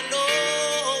 but I know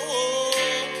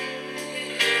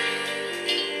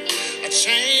a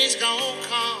change gonna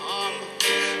come,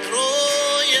 and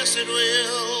oh yes it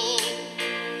will.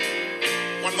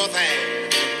 One more thing.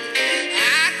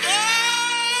 I go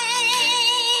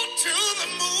to the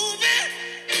movie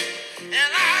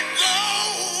and I go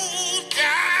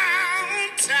downtown.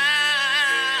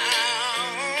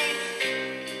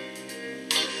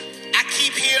 I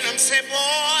keep hearing them say,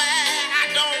 boy, I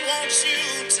don't want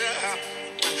you to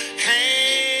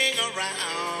hang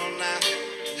around.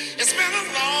 It's been a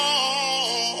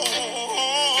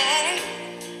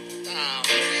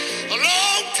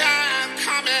long time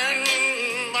coming,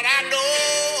 but I know,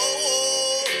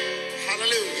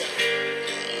 hallelujah,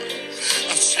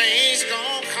 a change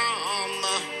gonna come.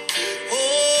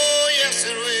 Oh, yes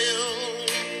it will.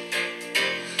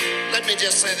 Let me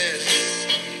just say this.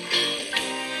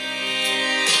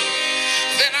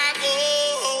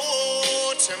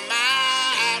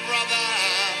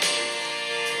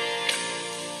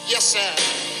 yes, sir.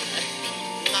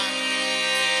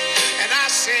 And I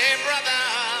said, brother,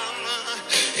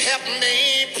 help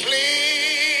me, please.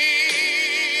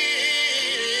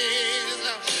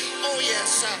 Oh,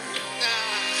 yes, sir.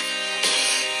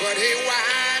 But he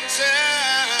winds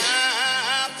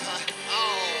up,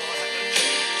 oh,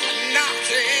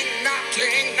 knocking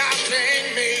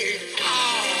me.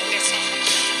 Oh, yes, sir.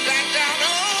 Back down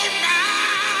on my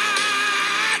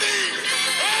knees.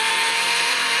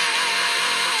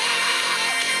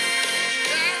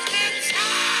 There's been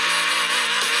times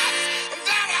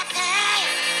that I thought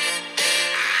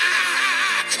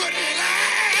I couldn't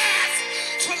last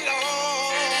for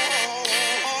long.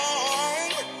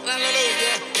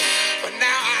 Hallelujah. But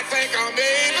now I think I'm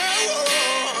able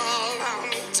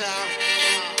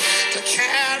to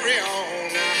carry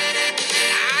on.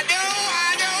 I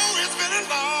know it's been a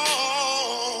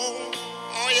long,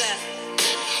 oh yeah,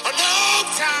 a long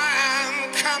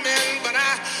time coming, but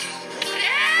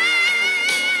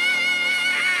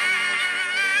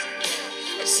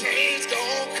change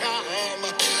gonna come.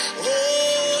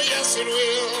 Oh, yes it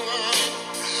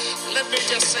will. Let me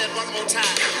just say it one more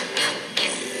time.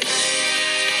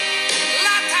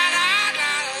 La da da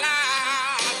da la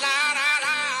la da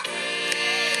da.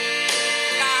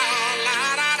 La la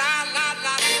da da la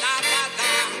la la la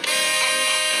la.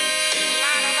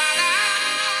 La da da da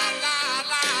la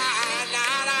la la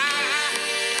la.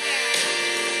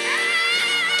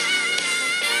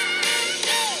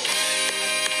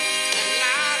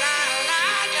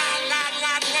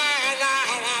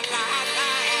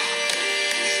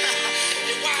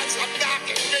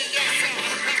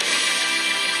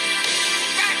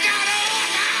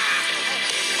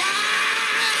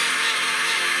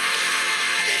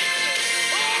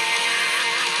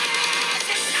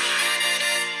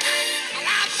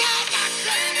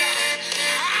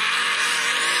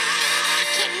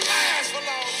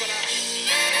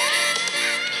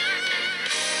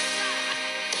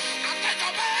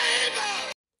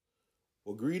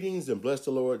 Well, greetings and bless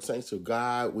the Lord, saints of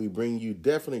God. We bring you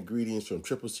definite greetings from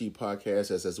CCC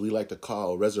Podcast, as we like to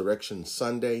call Resurrection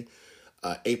Sunday,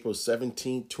 April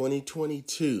 17th,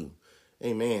 2022.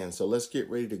 Amen. So let's get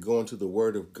ready to go into the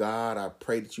Word of God. I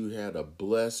pray that you had a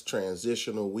blessed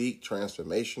transitional week,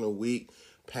 transformational week,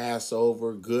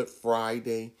 Passover, Good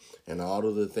Friday, and all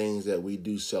of the things that we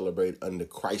do celebrate under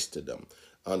Christendom,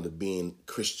 under being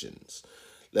Christians.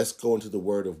 Let's go into the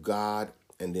Word of God,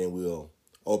 and then we'll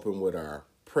open with our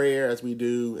prayer as we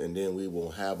do, and then we will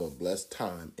have a blessed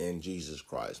time in Jesus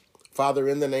Christ. Father,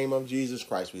 in the name of Jesus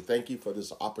Christ, we thank you for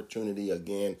this opportunity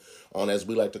again on, as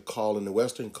we like to call in the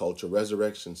Western culture,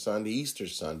 Resurrection Sunday, Easter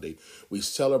Sunday. We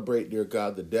celebrate, dear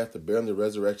God, the death, the burial, and the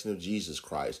resurrection of Jesus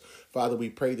Christ. Father, we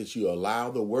pray that you allow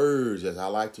the words, as I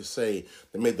like to say,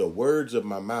 that may the words of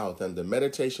my mouth and the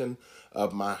meditation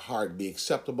of my heart be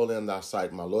acceptable in thy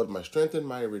sight, my Lord, my strength and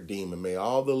my Redeemer. May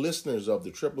all the listeners of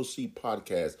the CCC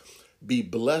Podcast be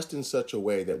blessed in such a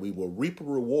way that we will reap a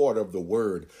reward of the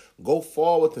word. Go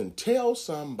forward and tell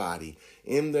somebody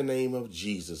in the name of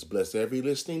Jesus. Bless every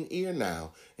listening ear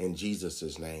now in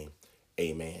Jesus' name.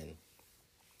 Amen.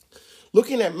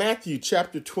 Looking at Matthew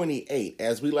chapter 28,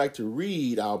 as we like to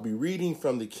read, I'll be reading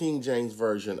from the King James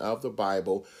Version of the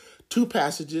Bible, two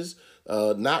passages,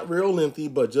 not real lengthy,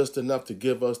 but just enough to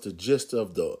give us the gist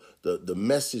of the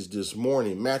message this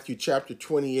morning. Matthew chapter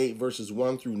 28, verses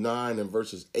 1 through 9 and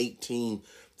verses 18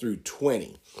 through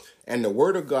 20. And the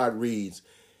word of God reads,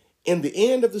 "In the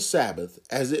end of the Sabbath,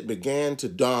 as it began to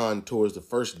dawn towards the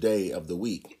first day of the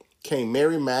week, came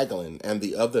Mary Magdalene and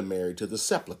the other Mary to the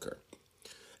sepulchre.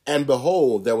 And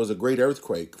behold, there was a great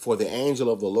earthquake, for the angel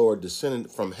of the Lord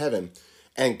descended from heaven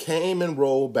and came and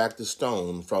rolled back the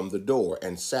stone from the door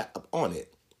and sat upon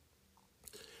it.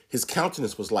 His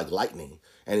countenance was like lightning,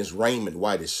 and his raiment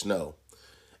white as snow.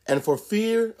 And for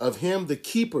fear of him the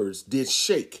keepers did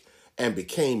shake and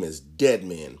became as dead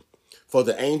men. For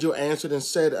the angel answered and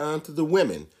said unto the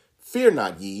women, Fear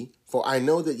not ye, for I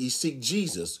know that ye seek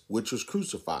Jesus, which was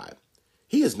crucified.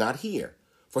 He is not here,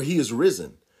 for he is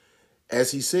risen,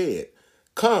 as he said.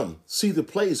 Come, see the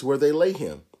place where they lay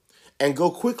him. And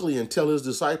go quickly and tell his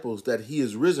disciples that he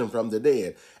is risen from the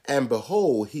dead. And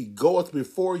behold, he goeth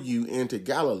before you into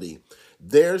Galilee.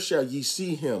 There shall ye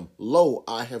see him. Lo,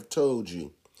 I have told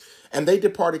you. And they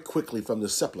departed quickly from the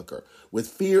sepulchre with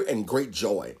fear and great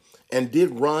joy, and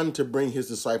did run to bring his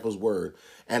disciples word.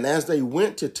 And as they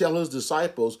went to tell his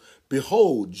disciples,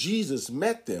 behold, Jesus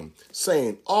met them,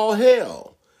 saying, All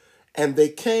hail! And they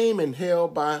came and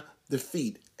held by the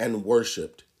feet and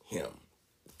worshipped him."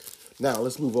 Now,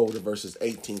 let's move over to verses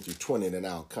 18 through 20, and then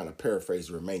I'll kind of paraphrase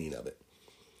the remaining of it.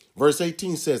 Verse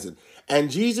 18 says it.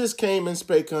 And Jesus came and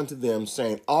spake unto them,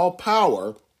 saying, all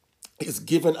power is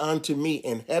given unto me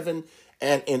in heaven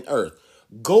and in earth.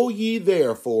 Go ye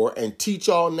therefore and teach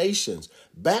all nations,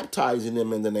 baptizing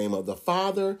them in the name of the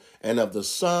Father and of the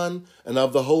Son and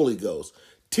of the Holy Ghost,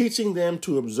 teaching them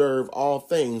to observe all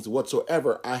things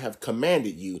whatsoever I have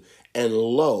commanded you. And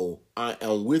lo, I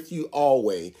am with you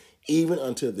always, even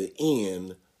unto the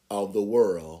end of the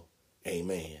world.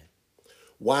 Amen.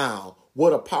 Wow,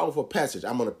 what a powerful passage.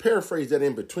 I'm going to paraphrase that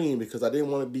in between because I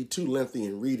didn't want to be too lengthy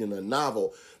in reading a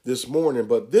novel this morning.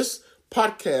 But this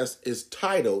podcast is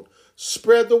titled,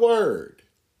 Spread the Word.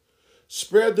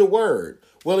 Spread the Word.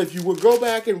 Well, if you would go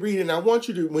back and read, and I want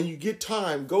you to, when you get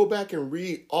time, go back and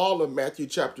read all of Matthew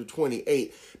chapter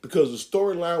 28, because the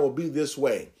storyline will be this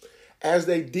way. As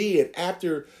they did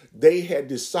after they had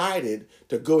decided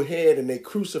to go ahead and they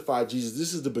crucified Jesus.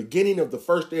 This is the beginning of the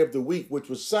first day of the week, which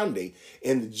was Sunday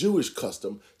in the Jewish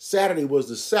custom. Saturday was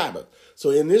the Sabbath. So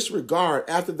in this regard,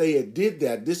 after they had did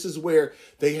that, this is where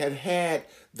they had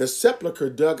the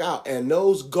sepulcher dug out, and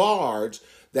those guards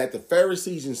that the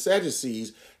Pharisees and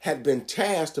Sadducees had been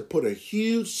tasked to put a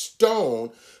huge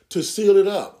stone to seal it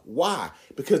up. Why?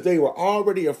 Because they were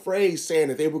already afraid, saying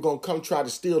that they were going to come try to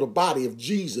steal the body of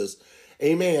Jesus,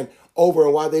 amen, over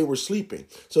and while they were sleeping.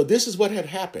 So this is what had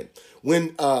happened.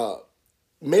 When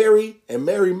Mary and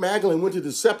Mary Magdalene went to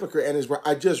the sepulcher, and as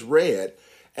I just read,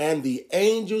 and the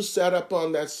angel sat up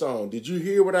on that stone. Did you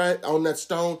hear on that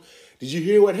stone? Did you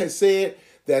hear what had said?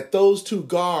 That those two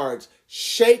guards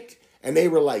shake, and they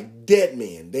were like dead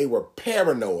men. They were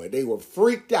paranoid. They were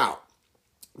freaked out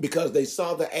because they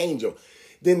saw the angel.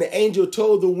 Then the angel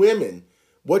told the women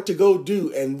what to go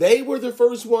do. And they were the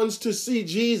first ones to see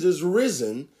Jesus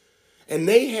risen. And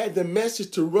they had the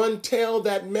message to run, tell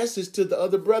that message to the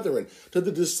other brethren, to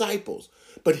the disciples.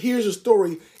 But here's a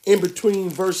story in between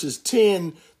verses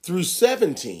 10 through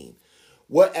 17.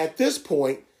 What at this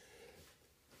point,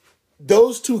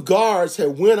 those two guards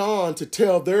had went on to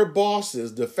tell their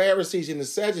bosses, the Pharisees and the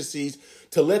Sadducees,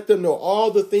 to let them know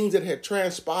all the things that had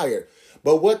transpired.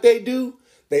 But what they do,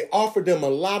 they offered them a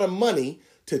lot of money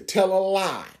to tell a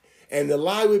lie. And the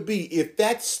lie would be, if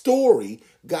that story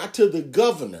got to the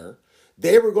governor,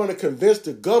 they were going to convince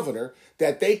the governor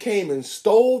that they came and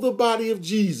stole the body of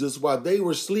Jesus while they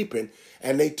were sleeping.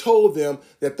 And they told them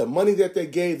that the money that they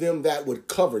gave them, that would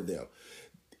cover them.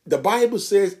 The Bible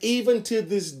says, even to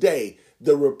this day,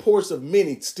 the reports of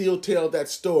many still tell that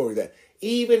story, that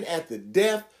even at the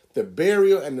death, the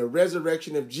burial, and the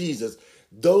resurrection of Jesus,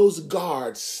 those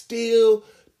guards still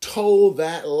told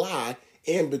that lie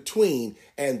in between,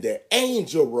 and the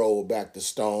angel rolled back the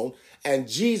stone, and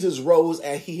Jesus rose,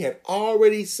 and he had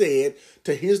already said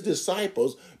to his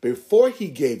disciples before he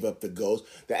gave up the ghost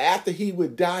that after he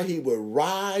would die, he would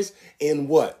rise in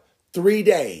what? 3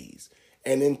 days.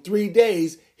 And in 3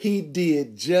 days, he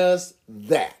did just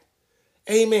that.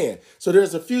 Amen. So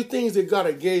there's a few things that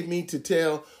God gave me to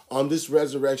tell on this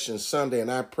Resurrection Sunday,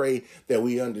 and I pray that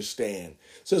we understand.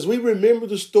 So as we remember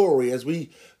the story, as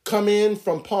we come in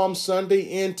from Palm Sunday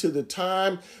into the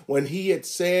time when he had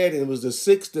said, and it was the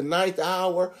 6th to 9th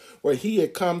hour, where he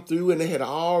had come through and they had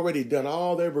already done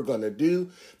all they were going to do.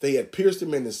 They had pierced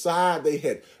him in the side. They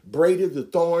had braided the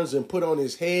thorns and put on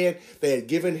his head. They had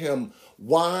given him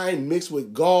wine mixed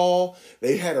with gall.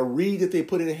 They had a reed that they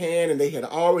put in hand, and they had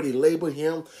already labeled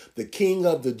him the King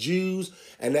of the Jews.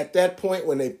 And at that point,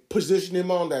 when they positioned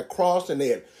him on that cross, and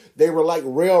they were like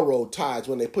railroad ties,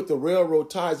 when they put the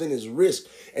railroad ties in his wrist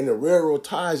and the railroad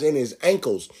ties in his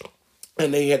ankles,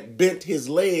 and they had bent his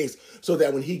legs so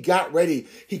that when he got ready,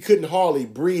 he couldn't hardly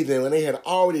breathe. And when they had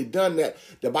already done that,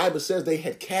 the Bible says they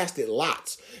had casted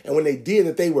lots. And when they did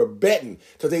that, they were betting,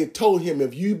 because they had told him,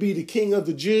 if you be the King of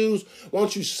the Jews, why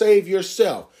don't you save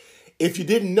yourself? If you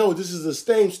didn't know, this is the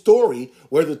same story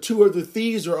where the two other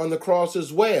thieves are on the cross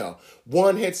as well.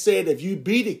 One had said, if you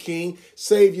be the king,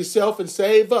 save yourself and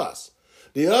save us.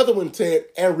 The other one said,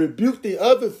 and rebuked the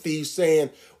other thief,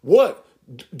 saying, what?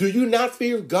 Do you not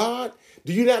fear God?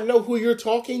 Do you not know who you're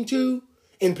talking to?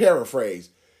 In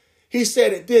paraphrase, he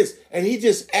said it this, and he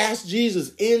just asked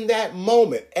Jesus in that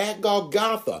moment at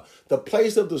Golgotha, the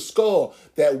place of the skull,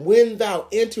 that when thou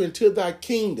enter into thy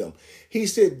kingdom, he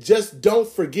said, just don't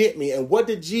forget me. And what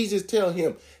did Jesus tell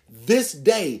him? This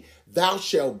day thou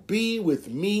shalt be with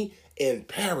me in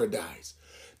paradise.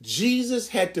 Jesus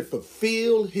had to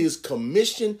fulfill his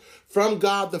commission from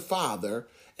God the Father,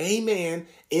 amen,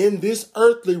 in this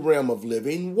earthly realm of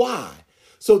living. Why?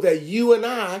 So that you and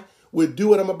I would do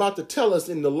what I'm about to tell us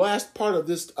in the last part of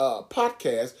this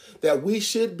podcast that we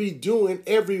should be doing,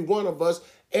 every one of us,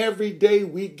 every day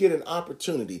we get an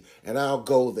opportunity, and I'll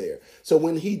go there. So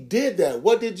when he did that,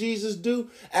 what did Jesus do?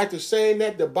 After saying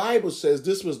that, the Bible says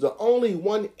this was the only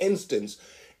one instance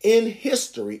in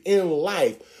history, in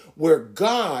life, where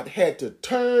God had to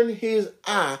turn his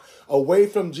eye away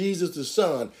from Jesus the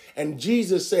Son. And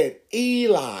Jesus said,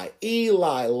 Eli,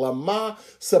 Eli, lama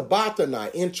sabachthani,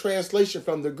 in translation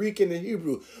from the Greek and the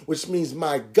Hebrew, which means,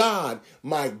 my God,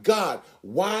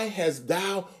 why hast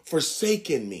thou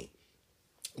forsaken me?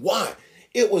 Why?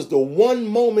 It was the one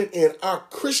moment in our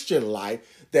Christian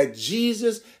life that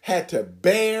Jesus had to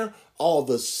bear all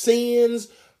the sins,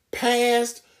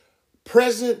 past,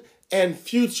 present, and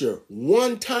future,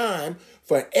 one time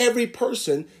for every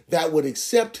person that would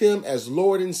accept him as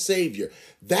Lord and Savior.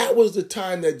 That was the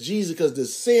time that Jesus, because the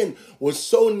sin was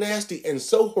so nasty and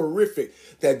so horrific,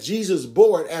 that Jesus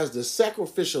bore it as the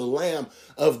sacrificial lamb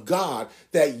of God,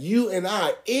 that you and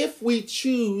I, if we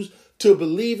choose to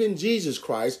believe in Jesus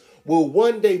Christ, will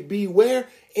one day be where?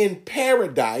 In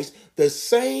paradise, the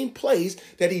same place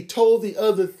that he told the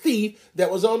other thief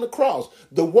that was on the cross,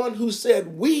 the one who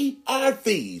said, we are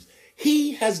thieves.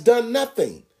 He has done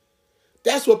nothing.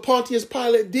 That's what Pontius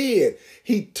Pilate did.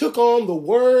 He took on the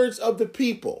words of the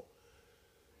people.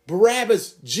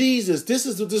 Barabbas, Jesus, this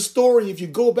is the story if you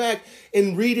go back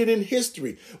and read it in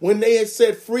history. When they had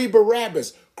said, free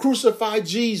Barabbas, crucify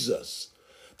Jesus.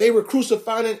 They were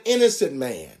crucifying an innocent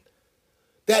man.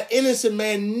 That innocent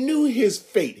man knew his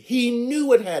fate. He knew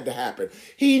what had to happen.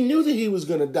 He knew that he was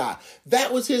going to die.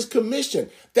 That was his commission.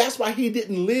 That's why he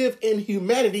didn't live in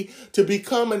humanity to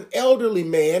become an elderly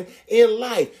man in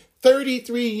life.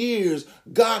 33 years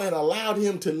God had allowed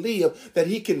him to live, that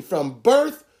he can, from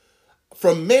birth,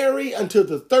 from Mary until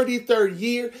the 33rd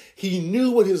year, he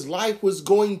knew what his life was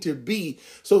going to be,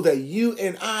 so that you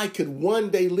and I could one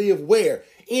day live where?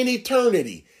 In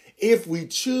eternity, if we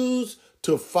choose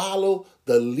to follow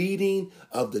the leading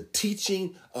of the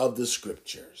teaching of the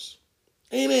scriptures.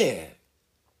 Amen.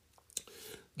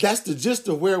 That's the gist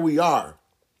of where we are.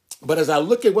 But as I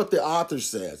look at what the author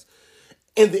says,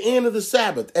 in the end of the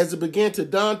Sabbath, as it began to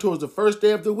dawn towards the first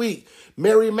day of the week,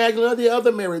 Mary Magdalene and the other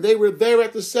Mary, they were there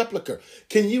at the sepulchre.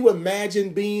 Can you imagine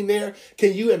being there?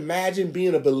 Can you imagine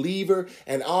being a believer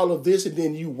and all of this, and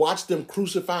then you watch them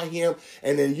crucify him,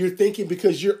 and then you're thinking,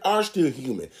 because you are still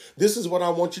human. This is what I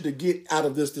want you to get out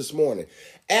of this morning.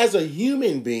 As a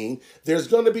human being, there's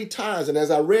going to be times, and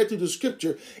as I read through the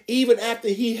scripture, even after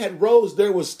he had rose,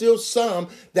 there was still some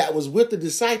that was with the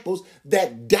disciples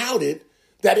that doubted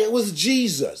that it was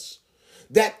Jesus.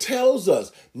 That tells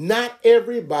us not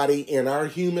everybody in our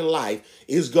human life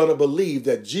is going to believe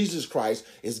that Jesus Christ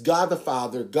is God the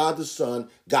Father, God the Son,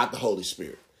 God the Holy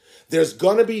Spirit. There's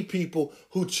going to be people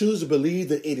who choose to believe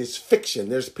that it is fiction.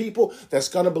 There's people that's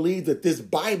going to believe that this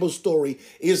Bible story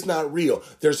is not real.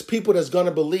 There's people that's going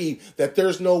to believe that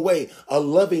there's no way a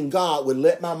loving God would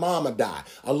let my mama die.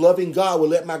 A loving God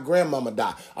would let my grandmama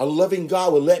die. A loving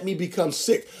God would let me become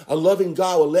sick. A loving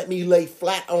God would let me lay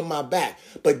flat on my back.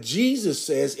 But Jesus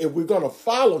says if we're going to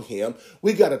follow him,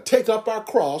 we got to take up our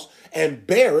cross and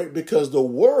bear it, because the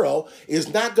world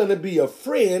is not going to be a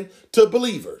friend to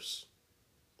believers.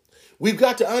 We've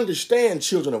got to understand,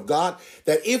 children of God,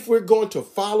 that if we're going to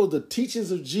follow the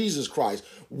teachings of Jesus Christ,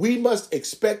 we must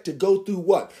expect to go through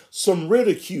what? Some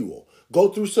ridicule, go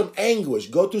through some anguish,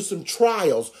 go through some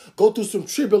trials, go through some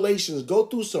tribulations, go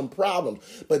through some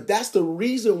problems. But that's the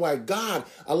reason why God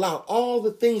allowed all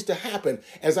the things to happen,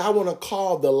 as I want to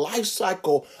call the life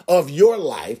cycle of your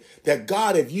life, that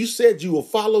God, if you said you will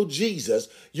follow Jesus,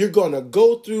 you're going to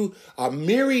go through a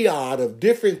myriad of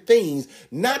different things,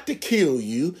 not to kill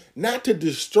you, not to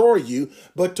destroy you,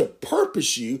 but to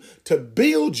purpose you, to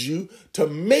build you, to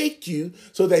make you,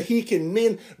 so that he can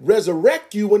then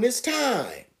resurrect you when it's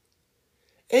time.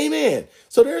 Amen.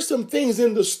 So there's some things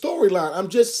in the storyline. I'm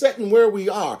just setting where we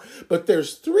are. But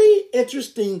there's 3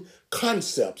 interesting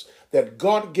concepts that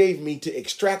God gave me to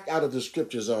extract out of the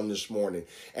scriptures on this morning.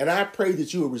 And I pray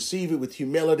that you will receive it with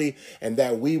humility, and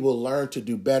that we will learn to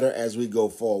do better as we go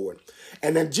forward.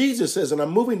 And then Jesus says, and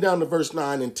I'm moving down to verse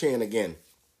 9 and 10 again.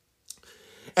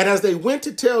 And as they went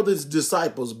to tell his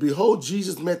disciples, behold,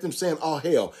 Jesus met them, saying, all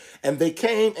hail. And they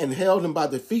came and held him by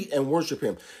the feet and worshiped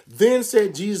him. Then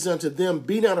said Jesus unto them,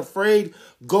 be not afraid,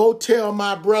 go tell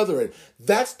my brethren.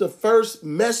 That's the first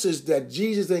message that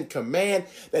Jesus in command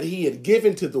that he had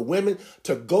given to the women,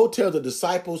 to go tell the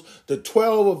disciples, the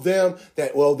 12 of them,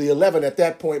 the 11 at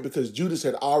that point, because Judas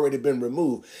had already been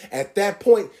removed. At that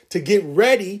point, to get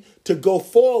ready to go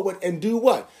forward and do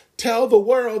what? Tell the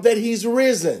world that he's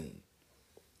risen.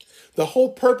 The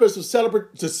whole purpose of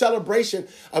the celebration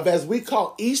of, as we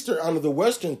call Easter under the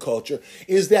Western culture,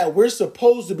 is that we're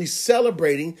supposed to be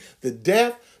celebrating the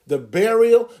death, the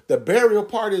burial. The burial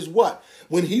part is what?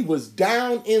 When he was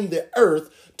down in the earth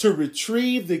to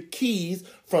retrieve the keys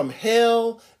from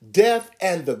hell, death,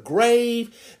 and the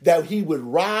grave, that he would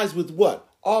rise with what?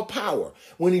 All power.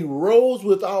 When he rose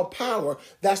with all power,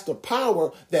 that's the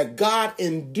power that God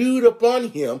endued upon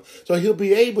him. So he'll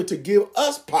be able to give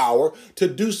us power to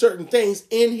do certain things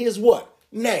in his what?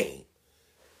 Name.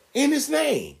 In his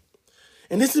name.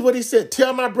 And this is what he said,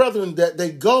 tell my brethren that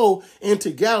they go into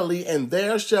Galilee and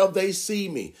there shall they see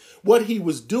me. What he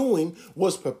was doing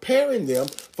was preparing them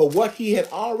for what he had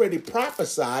already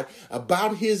prophesied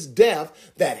about his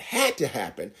death that had to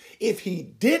happen. If he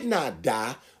did not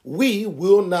die, we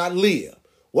will not live.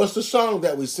 What's the song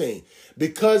that we sing?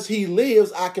 Because he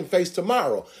lives, I can face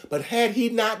tomorrow. But had he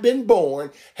not been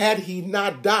born, had he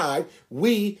not died,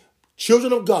 we,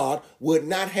 children of God, would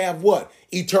not have what?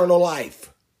 Eternal life.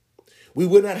 We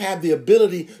would not have the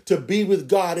ability to be with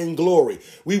God in glory.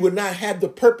 We would not have the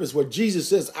purpose where Jesus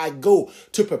says, I go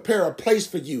to prepare a place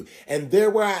for you. And there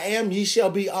where I am, ye shall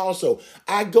be also.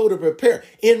 I go to prepare.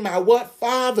 In my what?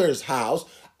 Father's house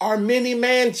are many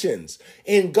mansions.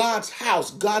 In God's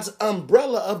house, God's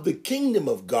umbrella of the kingdom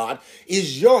of God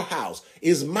is your house,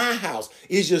 is my house,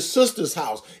 is your sister's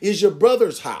house, is your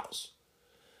brother's house.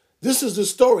 This is the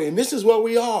story, and this is where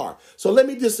we are. So let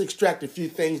me just extract a few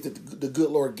things that the good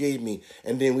Lord gave me,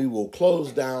 and then we will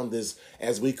close down this,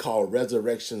 as we call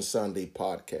Resurrection Sunday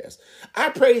podcast. I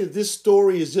pray that this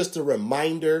story is just a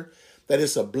reminder that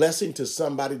it's a blessing to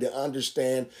somebody to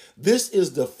understand this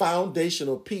is the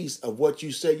foundational piece of what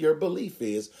you say your belief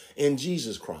is in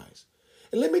Jesus Christ.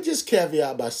 And let me just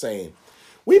caveat by saying,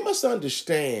 we must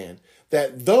understand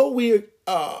that though we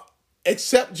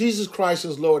accept Jesus Christ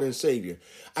as Lord and Savior,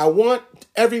 I want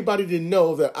everybody to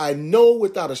know that I know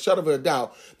without a shadow of a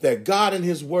doubt that God in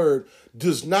his word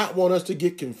does not want us to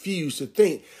get confused, to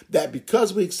think that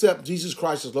because we accept Jesus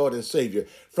Christ as Lord and Savior,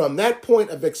 from that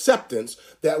point of acceptance,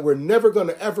 that we're never going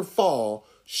to ever fall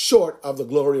short of the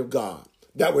glory of God.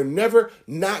 That we're never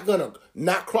not going to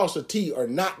not cross a T or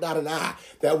not dot an I.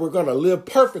 That we're going to live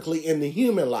perfectly in the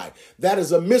human life. That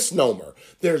is a misnomer.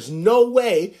 There's no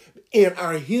way in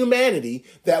our humanity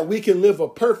that we can live a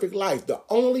perfect life. The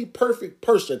only perfect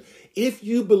person, if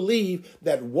you believe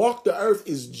that walked the earth,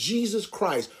 is Jesus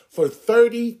Christ. For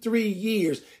 33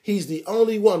 years, he's the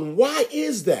only one. Why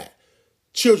is that,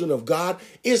 children of God?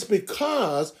 It's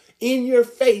because in your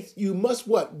faith, you must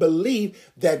what?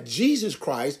 Believe that Jesus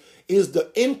Christ is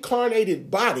the incarnated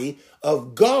body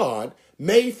of God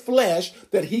made flesh,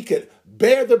 that he could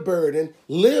bear the burden,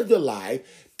 live the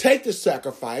life, take the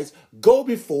sacrifice, go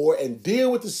before and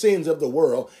deal with the sins of the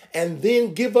world, and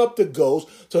then give up the ghost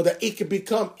so that it can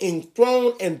become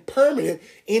enthroned and permanent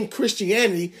in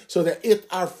Christianity, so that if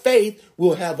our faith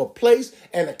will have a place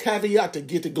and a caveat to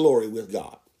get to glory with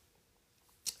God.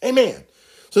 Amen.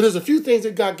 So there's a few things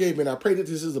that God gave me, and I pray that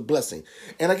this is a blessing.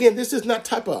 And again, this is not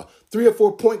type of 3 or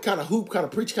 4 point kind of hoop, kind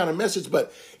of preach kind of message,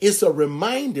 but it's a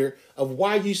reminder of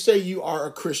why you say you are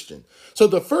a Christian. So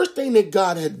the first thing that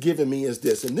God had given me is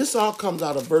this, and this all comes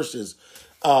out of verses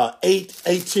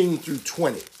 18 through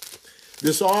 20.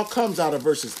 This all comes out of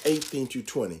verses 18 through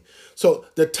 20. So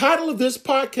the title of this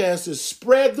podcast is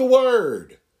Spread the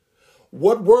Word.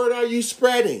 What word are you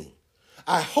spreading?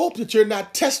 I hope that you're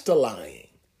not testifying.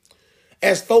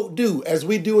 As folk do, as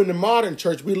we do in the modern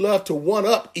church, we love to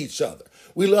one-up each other.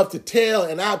 We love to tell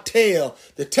and outtell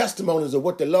the testimonies of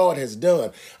what the Lord has done.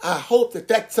 I hope that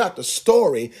that's not the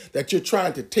story that you're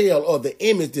trying to tell or the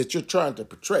image that you're trying to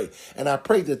portray. And I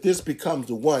pray that this becomes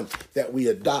the one that we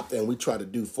adopt and we try to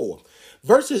do forth.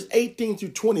 Verses 18 through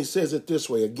 20 says it this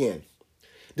way again.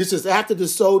 This is after the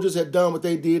soldiers had done what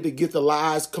they did to get the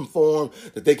lies conformed,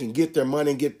 that they can get their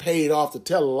money and get paid off to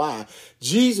tell a lie.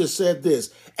 Jesus said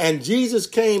this, and Jesus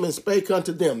came and spake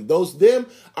unto them. Those them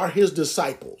are his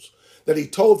disciples that he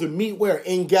told to meet where?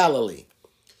 In Galilee.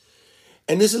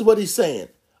 And this is what he's saying.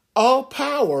 All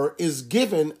power is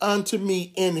given unto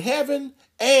me in heaven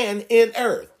and in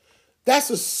earth. That's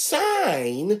a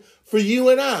sign for you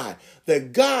and I,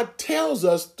 that God tells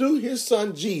us through his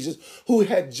son Jesus, who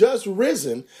had just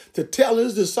risen, to tell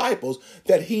his disciples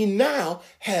that he now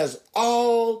has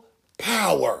all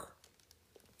power.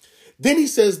 Then he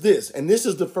says this, and this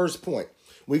is the first point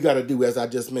we got to do, as I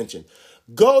just mentioned.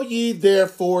 Go ye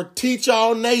therefore, teach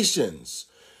all nations.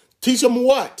 Teach them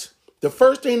what? The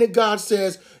first thing that God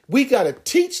says, we got to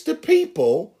teach the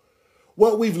people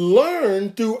what we've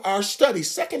learned through our study.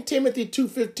 2 Timothy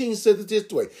 2:15 says it this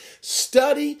way: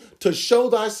 study to show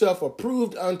thyself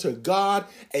approved unto God,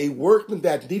 a workman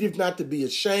that needeth not to be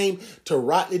ashamed, to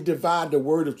rightly divide the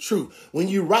word of truth. When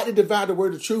you rightly divide the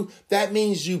word of truth, that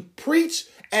means you preach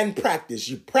and practice.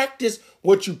 You practice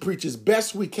what you preach as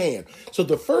best we can. So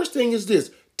the first thing is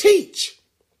this: teach.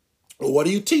 What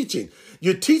are you teaching?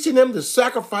 You're teaching them the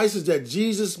sacrifices that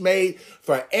Jesus made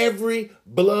for every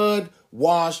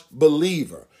blood-washed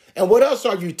believer. And what else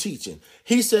are you teaching?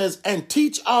 He says, and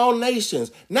teach all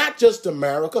nations, not just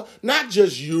America, not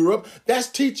just Europe. That's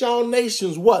teach all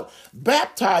nations what?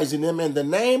 Baptizing them in the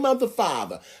name of the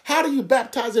Father. How do you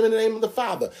baptize them in the name of the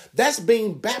Father? That's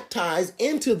being baptized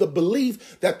into the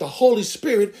belief that the Holy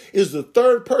Spirit is the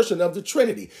third person of the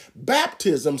Trinity.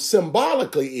 Baptism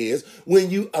symbolically is when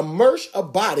you immerse a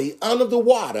body under the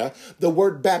water. The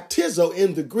word baptizo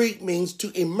in the Greek means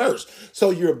to immerse. So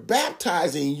you're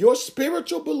baptizing your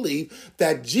spiritual belief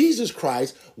that Jesus Christ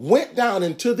went down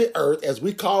into the earth, as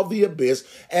we call the abyss,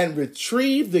 and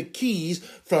retrieved the keys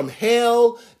from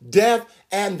hell, death,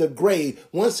 and the grave.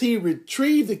 Once he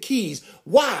retrieved the keys,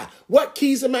 why? What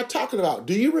keys am I talking about?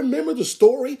 Do you remember the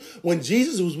story when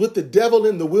Jesus was with the devil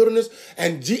in the wilderness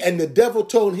and the devil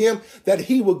told him that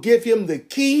he will give him the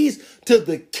keys to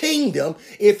the kingdom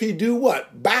if he do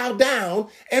what? Bow down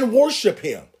and worship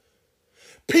him.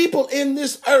 People in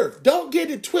this earth, don't get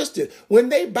it twisted. When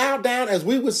they bow down, as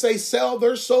we would say, sell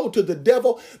their soul to the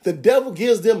devil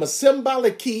gives them a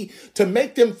symbolic key to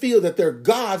make them feel that they're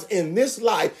gods in this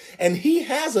life. And he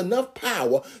has enough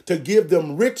power to give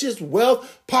them riches,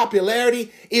 wealth,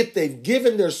 popularity if they've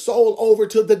given their soul over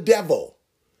to the devil.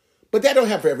 But that don't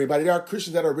happen for everybody. There are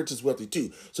Christians that are rich and wealthy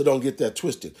too, so don't get that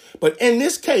twisted. But in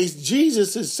this case,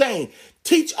 Jesus is saying,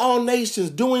 teach all nations,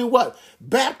 doing what?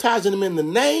 Baptizing them in the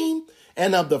name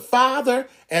and of the Father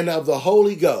and of the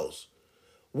Holy Ghost.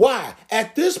 Why?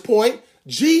 At this point,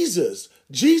 Jesus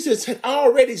had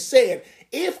already said,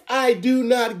 if I do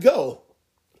not go,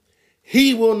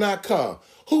 he will not come.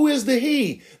 Who is the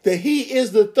he? The he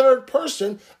is the third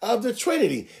person of the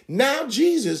Trinity. Now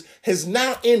Jesus is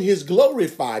now in his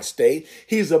glorified state.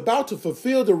 He's about to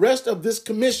fulfill the rest of this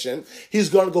commission. He's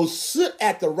going to go sit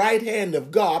at the right hand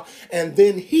of God. And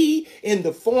then he, in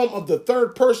the form of the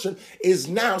third person, is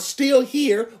now still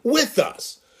here with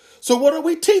us. So what are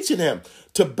we teaching him?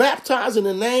 To baptize in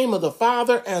the name of the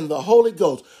Father and the Holy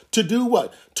Ghost. To do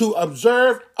what? To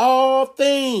observe all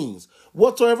things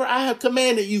whatsoever I have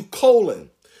commanded you, colon.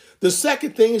 The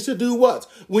second thing is to do what?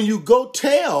 When you go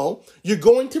tell, you're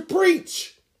going to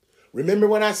preach. Remember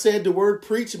when I said the word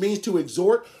preach means to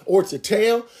exhort or to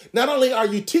tell? Not only are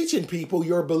you teaching people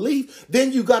your belief,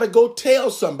 then you got to go tell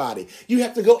somebody. You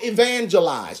have to go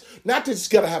evangelize. Not that it's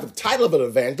got to have a title of an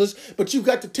evangelist, but you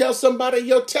got to tell somebody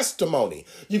your testimony.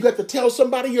 You got to tell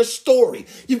somebody your story.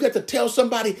 You got to tell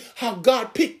somebody how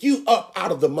God picked you up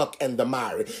out of the muck and the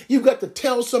mire. You got to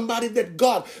tell somebody that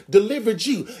God delivered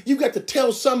you. You got to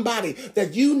tell somebody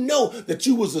that you know that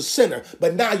you was a sinner,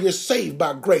 but now you're saved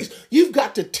by grace. You've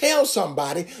got to tell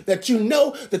somebody that you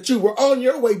know that you were on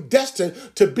your way destined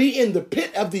to be in the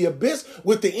pit of the abyss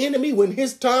with the enemy when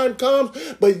his time comes,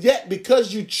 but yet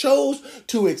because you chose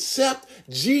to accept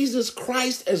Jesus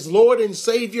Christ as Lord and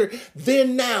Savior,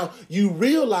 then now you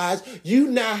realize you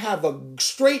now have a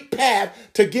straight path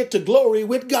to get to glory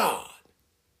with God.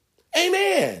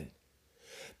 Amen.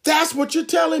 That's what you're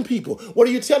telling people. What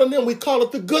are you telling them? We call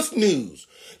it the good news.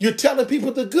 You're telling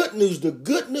people the good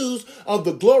news of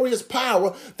the glorious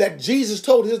power that Jesus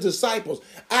told his disciples.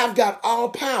 I've got all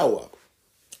power.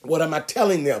 What am I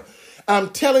telling them? I'm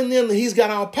telling them that he's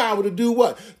got all power to do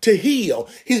what? To heal.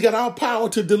 He's got all power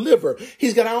to deliver.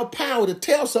 He's got all power to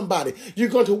tell somebody. You're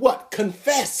going to what?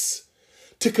 Confess.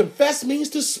 To confess means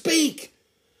to speak.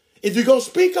 If you're going to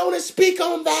speak on it, speak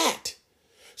on that.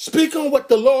 Speak on what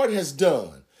the Lord has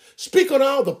done. Speak on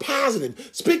all the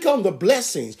positive. Speak on the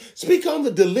blessings. Speak on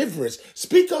the deliverance.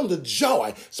 Speak on the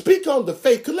joy. Speak on the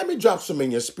faith. Let me drop some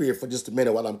in your spirit for just a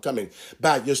minute while I'm coming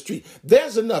by your street.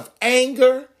 There's enough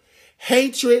anger,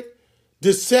 hatred,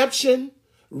 deception,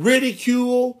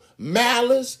 ridicule,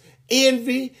 malice,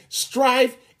 envy,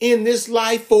 strife in this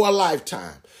life for a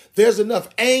lifetime. There's enough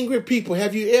angry people.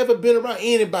 Have you ever been around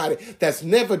anybody that's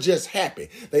never just happy?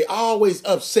 They always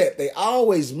upset. They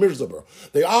always miserable.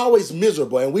 They're always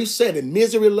miserable. And we've said it,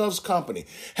 misery loves company.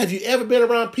 Have you ever been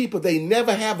around people? They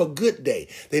never have a good day.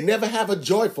 They never have a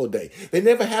joyful day. They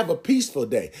never have a peaceful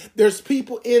day. There's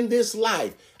people in this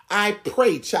life. I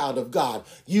pray, child of God,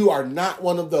 you are not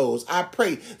one of those. I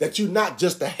pray that you're not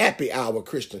just a happy hour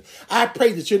Christian. I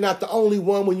pray that you're not the only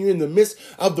one when you're in the midst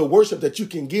of the worship that you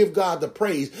can give God the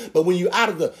praise. But when you're out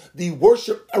of the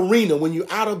worship arena, when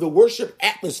you're out of the worship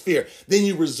atmosphere, then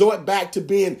you resort back to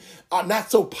being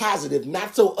not so positive,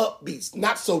 not so upbeat,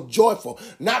 not so joyful,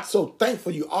 not so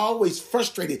thankful. You're always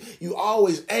frustrated. You're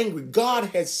always angry. God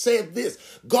has said this.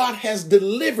 God has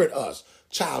delivered us,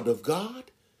 child of God.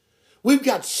 We've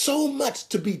got so much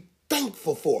to be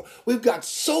thankful for. We've got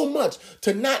so much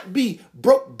to not be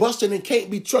broke, busted, and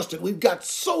can't be trusted. We've got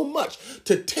so much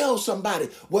to tell somebody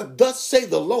what thus say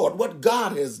the Lord, what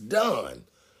God has done.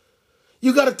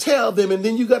 You got to tell them, and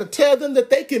then you got to tell them that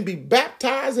they can be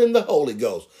baptized in the Holy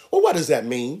Ghost. Well, what does that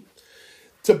mean?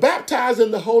 To baptize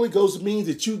in the Holy Ghost means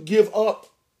that you give up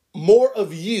more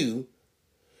of you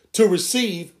to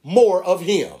receive more of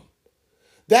him.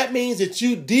 That means that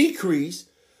you decrease,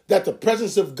 that the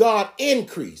presence of God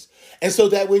increase. And so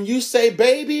that when you say,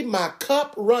 baby, my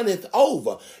cup runneth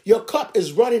over, your cup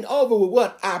is running over with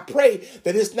what? I pray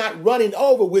that it's not running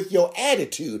over with your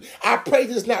attitude. I pray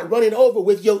that it's not running over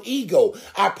with your ego.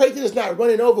 I pray that it's not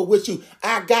running over with you.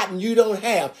 I got and you don't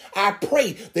have. I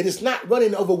pray that it's not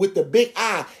running over with the big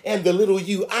I and the little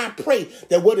you. I pray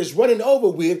that what is running over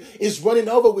with is running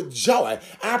over with joy.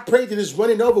 I pray that it's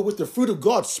running over with the fruit of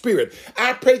God's Spirit.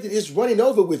 I pray that it's running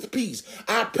over with peace.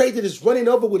 I pray that it's running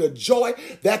over with a joy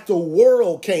that the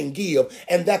world can't give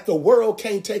and that the world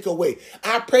can't take away.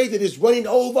 I pray that it's running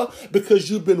over because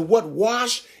you've been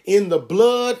washed in the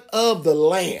blood of the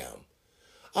Lamb.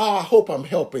 Oh, I hope I'm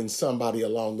helping somebody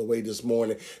along the way this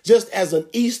morning. Just as an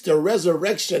Easter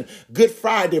resurrection, Good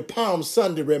Friday, Palm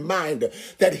Sunday reminder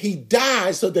that he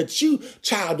died so that you,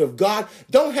 child of God,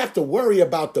 don't have to worry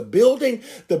about the building.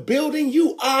 The building,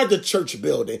 you are the church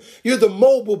building. You're the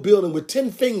mobile building with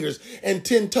 10 fingers and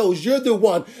 10 toes. You're the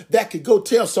one that could go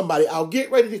tell somebody. I'll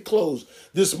get ready to close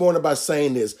this morning by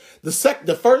saying this.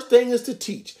 The first thing is to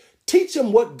teach. Teach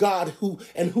them what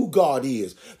who God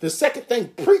is. The second thing,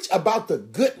 preach about the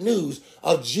good news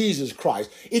of Jesus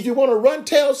Christ. If you want to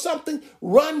tell something,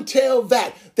 tell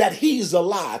that he's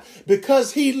alive.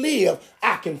 Because he lived,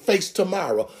 I can face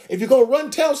tomorrow. If you're going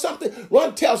to tell something,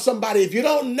 tell somebody. If you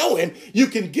don't know him, you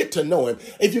can get to know him.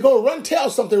 If you're going to tell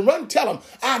something, tell him,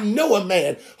 I know a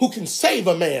man who can save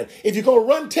a man. If you're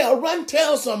going to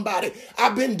tell somebody,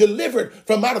 I've been delivered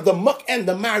from out of the muck and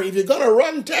the mire. If you're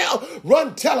going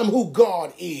to tell him who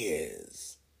God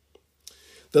is.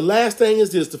 The last thing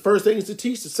is this. The first thing is to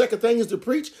teach. The second thing is to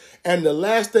preach. And the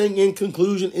last thing in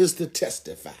conclusion is to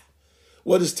testify.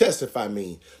 What does testify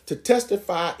mean? To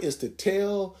testify is to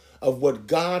tell of what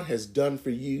God has done for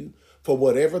you, for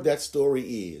whatever that story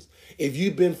is. If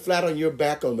you've been flat on your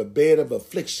back on the bed of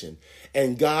affliction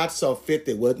and God saw fit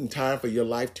that it wasn't time for your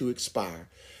life to expire,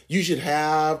 you should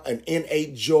have an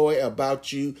innate joy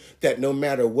about you that no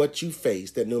matter what you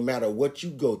face, that no matter what you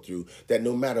go through, that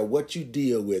no matter what you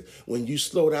deal with, when you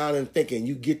slow down and think and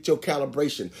you get your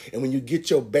calibration and when you get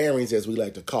your bearings, as we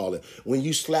like to call it, when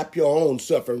you slap your own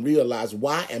self and realize,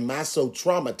 why am I so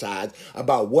traumatized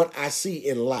about what I see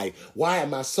in life? Why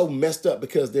am I so messed up?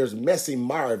 Because there's messy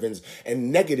Marvins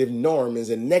and negative Normans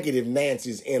and negative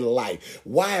Nancys in life.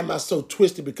 Why am I so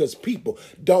twisted? Because people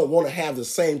don't want to have the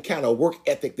same kind of work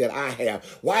ethic that I have.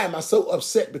 Why am I so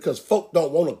upset? Because folk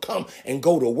don't want to come and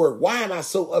go to work. Why am I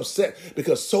so upset?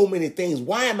 Because so many things.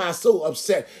 Why am I so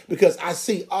upset? Because I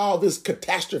see all this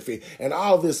catastrophe and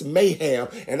all this mayhem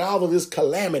and all of this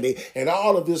calamity and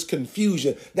all of this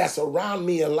confusion that's around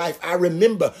me in life. I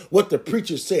remember what the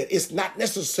preacher said. It's not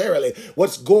necessarily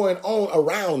what's going on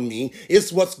around me.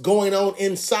 It's what's going on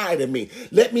inside of me.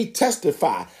 Let me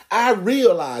testify. I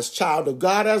realize, child of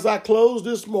God, as I close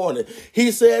this morning,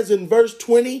 he says in verse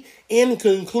 20, in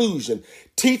conclusion,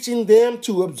 teaching them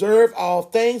to observe all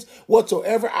things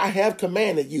whatsoever I have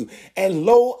commanded you. And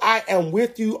lo, I am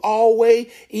with you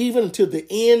always, even to the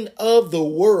end of the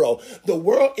world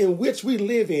in which we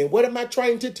live in. What am I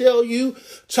trying to tell you?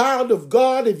 Child of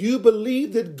God, if you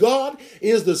believe that God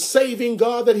is the saving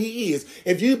God that he is,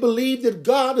 if you believe that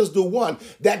God is the one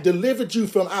that delivered you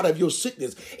from out of your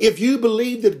sickness, if you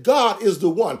believe that God is the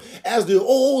one, as the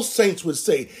old saints would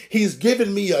say, he's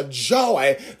given me a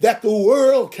joy that the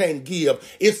world can't give.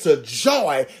 It's a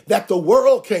joy that the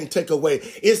world can't take away.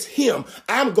 It's him.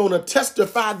 I'm going to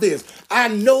testify this. I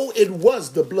know it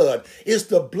was the blood. It's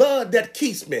the blood that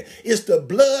keeps me. It's the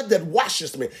blood that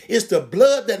washes me. It's the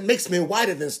blood that makes me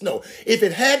whiter than snow. If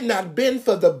it had not been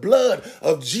for the blood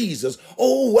of Jesus,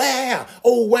 oh,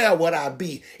 where would I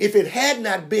be? If it had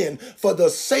not been for the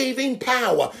saving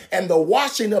power and the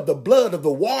washing of the blood of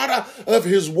the water of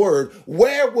his word,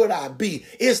 where would I be?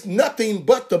 It's nothing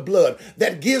but the blood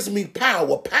that gives me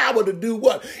power. Power to do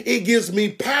what? It gives me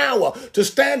power to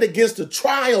stand against the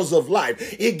trials of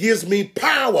life. It gives me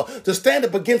power to stand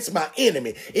up against my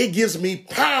enemy. It gives me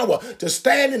power to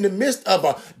stand in the midst of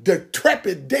a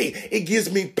decrepit day. It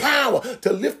gives me power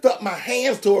to lift up my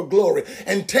hands toward glory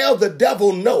and tell the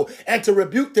devil no, and to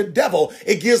rebuke the devil.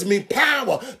 It gives me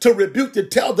power to rebuke, to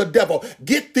tell the devil,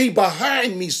 get thee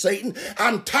behind me, Satan.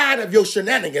 I'm tired of your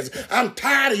shenanigans. I'm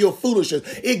tired of your foolishness.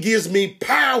 It gives me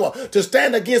power to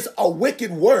stand against a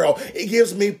wicked world. It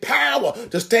gives me power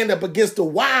to stand up against the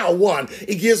wild one.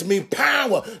 It gives me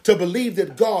power to believe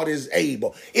that God is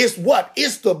able. It's what?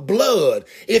 It's the blood.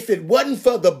 If it wasn't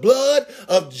for the blood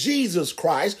of Jesus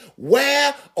Christ,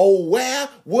 where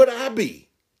would I be?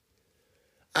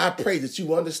 I pray that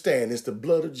you understand it's the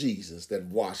blood of Jesus that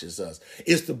washes us.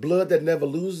 It's the blood that never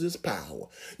loses its power.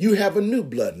 You have a new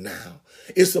blood now.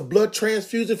 It's a blood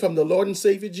transfusion from the Lord and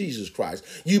Savior Jesus Christ.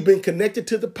 You've been connected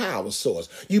to the power source.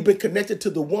 You've been connected to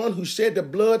the one who shed the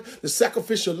blood, the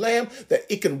sacrificial lamb, that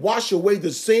it can wash away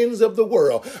the sins of the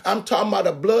world. I'm talking about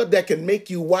a blood that can make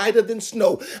you whiter than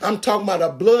snow. I'm talking about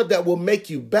a blood that will make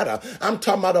you better. I'm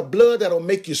talking about a blood that will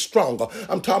make you stronger.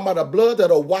 I'm talking about a blood that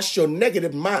will wash your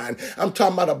negative mind. I'm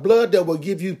talking about a blood that will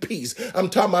give you peace. I'm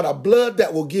talking about a blood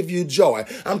that will give you joy.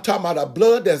 I'm talking about a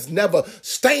blood that's never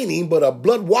staining, but a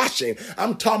blood washing.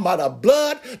 I'm talking about a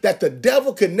blood that the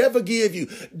devil can never give you.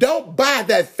 Don't buy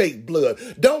that fake blood.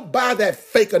 Don't buy that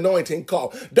fake anointing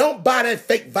call. Don't buy that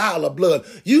fake vial of blood.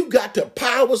 You got the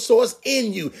power source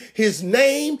in you. His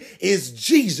name is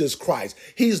Jesus Christ.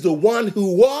 He's the one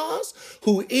who was,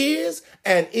 who is,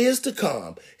 and is to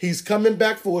come. He's coming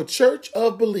back for a church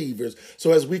of believers.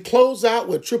 So as we close out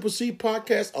with CCC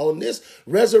Podcast on this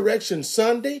Resurrection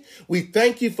Sunday, we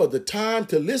thank you for the time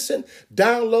to listen,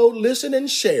 download, listen, and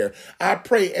share. I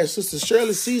pray as Sister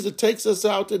Shirley Caesar takes us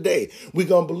out today, we're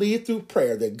going to believe through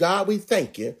prayer that God, we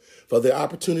thank you for the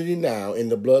opportunity now in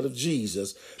the blood of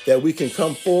Jesus that we can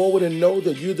come forward and know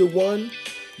that you're the one,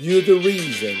 you're the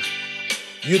reason,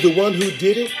 you're the one who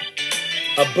did it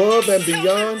above and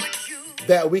beyond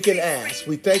that we can ask.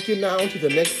 We thank you now to the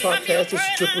next podcast. This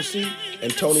is CCC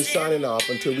and Tony signing off.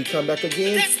 Until we come back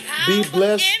again, be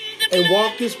blessed and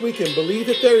walk this week and believe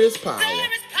that there is power.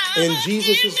 In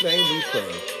Jesus' name we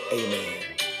pray. Amen.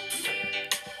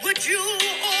 Would you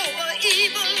over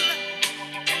evil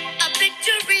a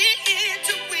victory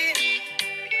to win?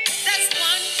 That's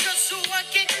one just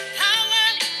working power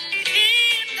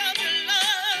in the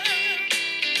blood.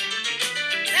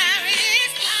 There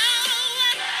is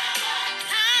power.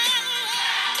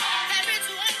 There is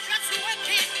one just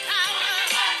working power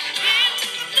in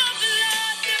the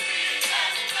blood.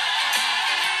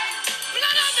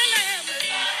 Blood of the Lamb.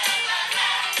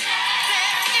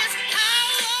 There is power.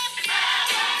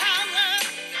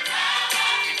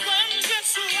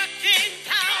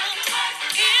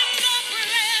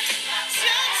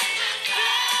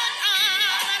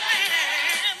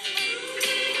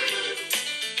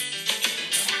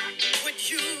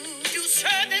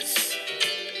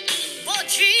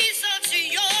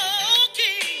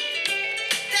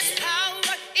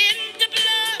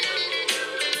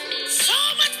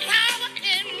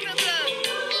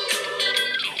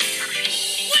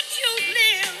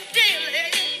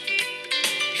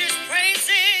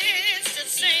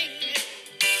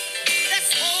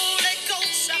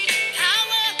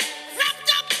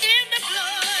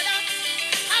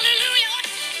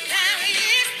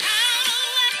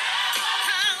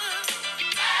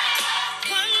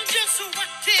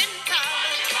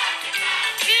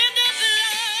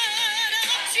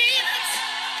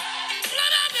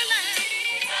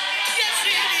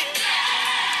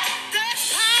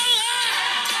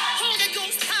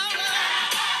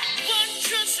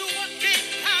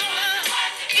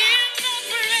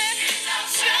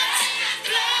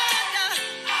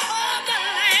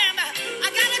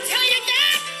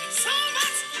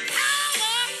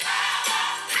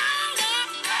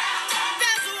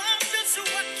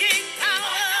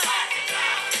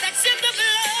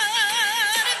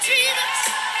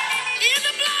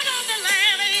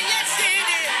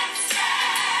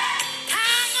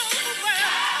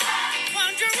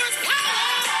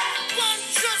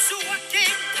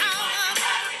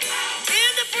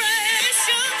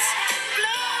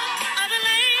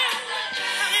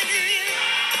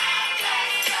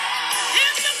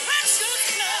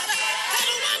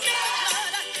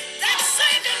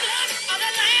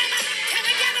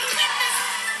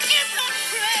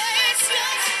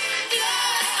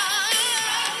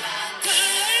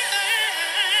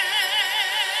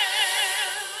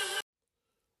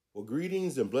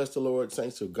 greetings and bless the Lord,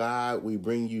 saints of God. We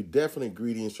bring you definite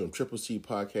greetings from CCC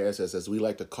Podcast, as we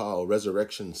like to call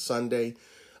Resurrection Sunday,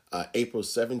 April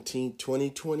 17th,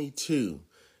 2022.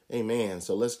 Amen.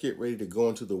 So let's get ready to go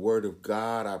into the Word of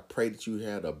God. I pray that you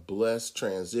had a blessed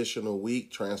transitional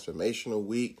week, transformational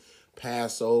week,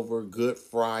 Passover, Good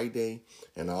Friday,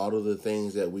 and all of the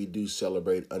things that we do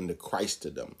celebrate under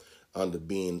Christendom, under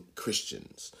being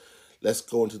Christians. Let's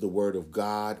go into the Word of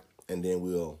God, and then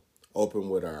we'll open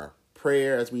with our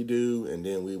prayer as we do, and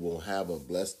then we will have a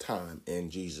blessed time in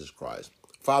Jesus Christ.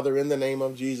 Father, in the name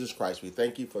of Jesus Christ, we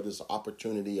thank you for this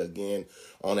opportunity again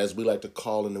on, as we like to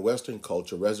call in the Western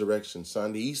culture, Resurrection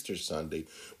Sunday, Easter Sunday.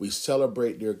 We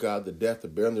celebrate, dear God, the death, the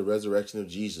burial, and the resurrection of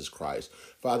Jesus Christ.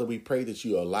 Father, we pray that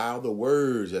you allow the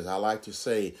words, as I like to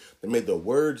say, that may the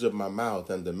words of my mouth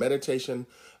and the meditation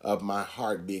of my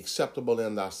heart be acceptable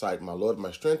in thy sight, my Lord,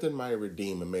 my strength and my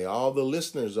Redeemer. May all the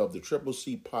listeners of the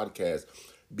CCC Podcast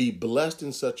be blessed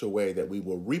in such a way that we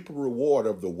will reap a reward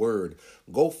of the word.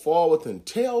 Go forward and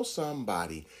tell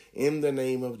somebody in the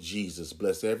name of Jesus.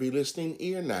 Bless every listening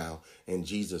ear now in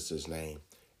Jesus' name.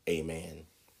 Amen.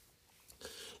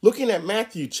 Looking at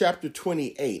Matthew chapter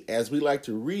 28, as we like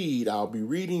to read, I'll be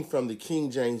reading from the King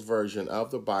James Version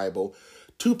of the Bible,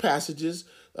 two passages,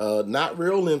 not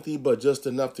real lengthy, but just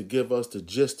enough to give us the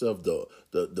gist of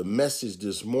the message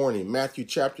this morning. Matthew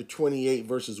chapter 28,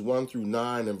 verses 1 through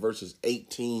 9 and verses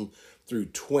 18 through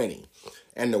 20.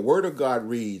 And the word of God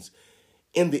reads,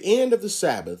 "In the end of the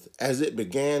Sabbath, as it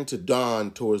began to dawn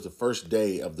towards the first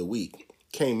day of the week,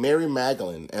 came Mary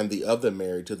Magdalene and the other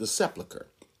Mary to the sepulchre.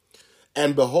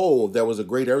 And behold, there was a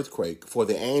great earthquake, for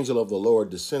the angel of the Lord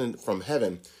descended from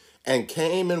heaven and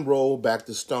came and rolled back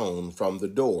the stone from the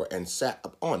door and sat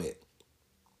upon it.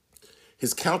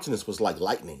 His countenance was like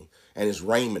lightning, and his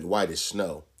raiment white as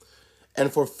snow.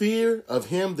 And for fear of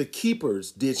him the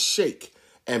keepers did shake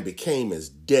and became as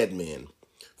dead men.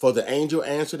 For the angel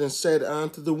answered and said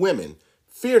unto the women,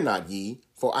 Fear not ye,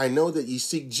 for I know that ye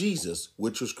seek Jesus,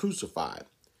 which was crucified.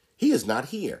 He is not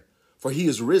here, for he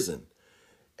is risen,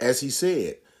 as he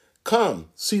said. Come,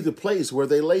 see the place where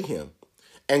they lay him.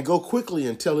 And go quickly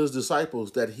and tell his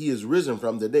disciples that he is risen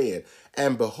from the dead.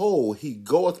 And behold, he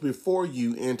goeth before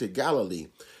you into Galilee.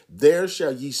 There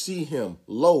shall ye see him.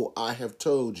 Lo, I have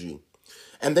told you.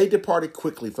 And they departed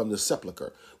quickly from the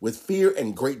sepulchre with fear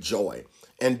and great joy,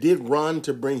 and did run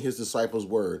to bring his disciples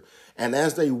word. And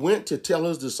as they went to tell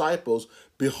his disciples,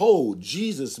 behold,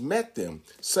 Jesus met them,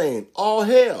 saying, All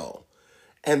hail!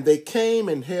 And they came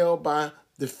and held by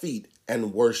the feet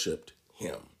and worshipped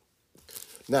him."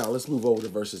 Now, let's move over to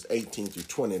verses 18 through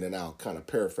 20, and I'll kind of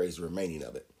paraphrase the remaining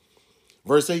of it.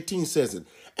 Verse 18 says it,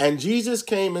 "And Jesus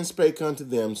came and spake unto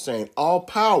them, saying, All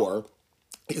power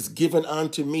is given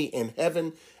unto me in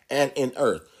heaven and in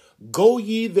earth. Go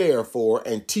ye therefore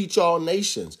and teach all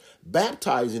nations,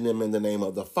 baptizing them in the name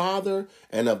of the Father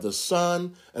and of the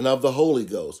Son and of the Holy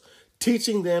Ghost,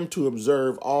 teaching them to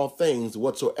observe all things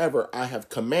whatsoever I have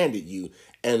commanded you.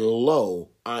 And lo,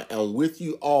 I am with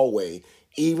you always,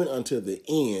 even unto the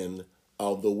end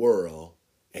of the world.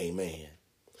 Amen."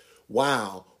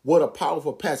 Wow, what a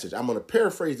powerful passage. I'm going to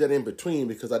paraphrase that in between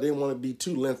because I didn't want to be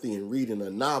too lengthy in reading a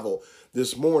novel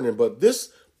this morning. But this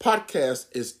podcast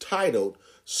is titled,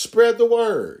 Spread the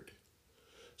Word.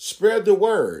 Spread the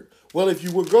Word. Well, if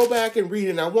you would go back and read,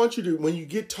 and I want you to, when you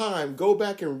get time, go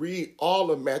back and read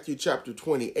all of Matthew chapter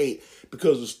 28,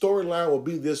 because the storyline will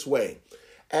be this way.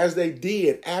 As they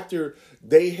did after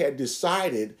they had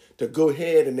decided to go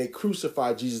ahead and they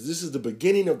crucified Jesus. This is the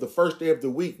beginning of the first day of the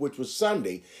week, which was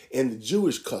Sunday in the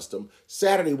Jewish custom.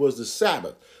 Saturday was the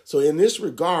Sabbath. So in this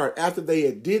regard, after they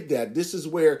had did that, this is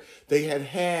where they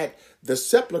had the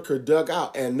sepulcher dug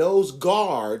out, and those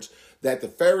guards that the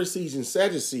Pharisees and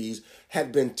Sadducees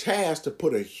had been tasked to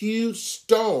put a huge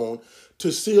stone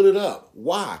to seal it up.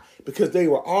 Why? Because they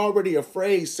were already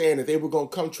afraid, saying that they were going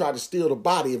to come try to steal the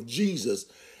body of Jesus,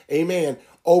 amen,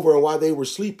 over and while they were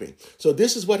sleeping. So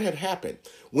this is what had happened.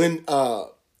 When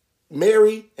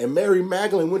Mary and Mary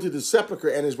Magdalene went to the sepulchre,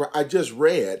 and as I just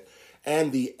read,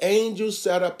 and the angel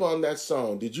sat up on that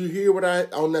stone. Did you hear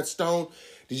on that stone?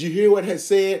 Did you hear what had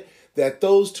said? That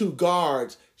those two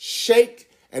guards shake,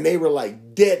 and they were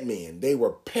like dead men. They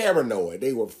were paranoid.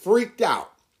 They were freaked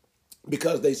out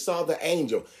because they saw the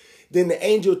angel. Then the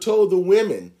angel told the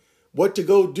women what to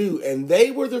go do. And they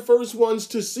were the first ones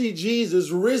to see Jesus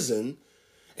risen.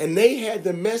 And they had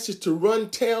the message to run,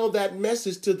 tell that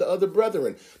message to the other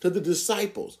brethren, to the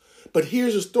disciples. But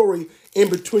here's a story in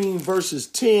between verses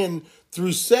 10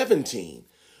 through 17.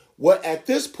 What at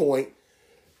this point,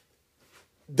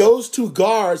 Those two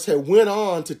guards had went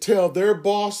on to tell their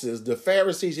bosses, the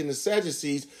Pharisees and the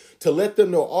Sadducees, to let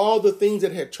them know all the things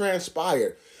that had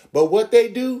transpired. But what they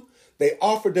do, they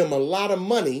offered them a lot of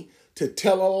money to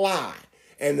tell a lie.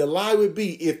 And the lie would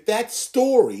be, if that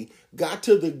story got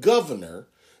to the governor,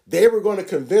 they were going to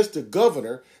convince the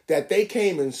governor that they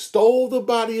came and stole the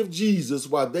body of Jesus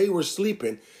while they were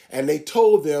sleeping. And they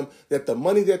told them that the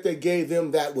money that they gave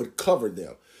them, that would cover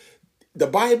them. The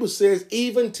Bible says,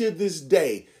 even to this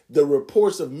day, the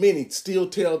reports of many still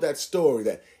tell that story,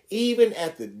 that even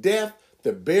at the death,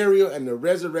 the burial, and the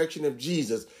resurrection of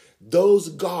Jesus, those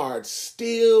guards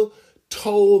still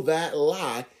told that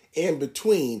lie in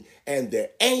between, and the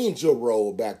angel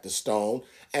rolled back the stone,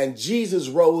 and Jesus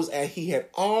rose, and he had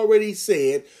already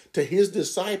said to his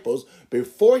disciples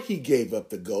before he gave up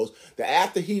the ghost that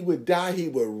after he would die, he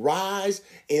would rise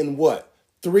in what?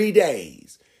 3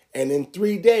 days. And in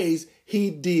 3 days, he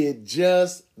did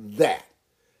just that.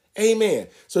 Amen.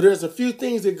 So there's a few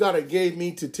things that God gave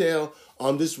me to tell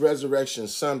on this Resurrection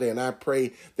Sunday, and I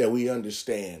pray that we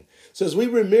understand. So as we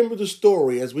remember the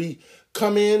story, as we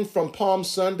come in from Palm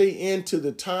Sunday into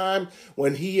the time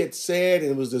when he had said,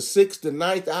 and it was the 6th to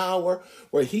 9th hour,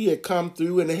 where he had come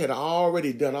through and they had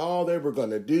already done all they were going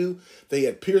to do. They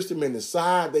had pierced him in the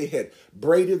side. They had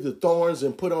braided the thorns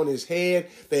and put on his head.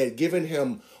 They had given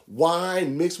him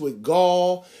wine mixed with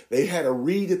gall. They had a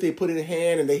reed that they put in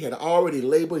hand, and they had already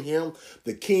labeled him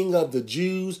the King of the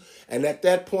Jews. And at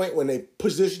that point, when they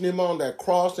positioned him on that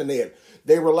cross, and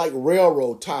they were like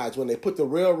railroad ties, when they put the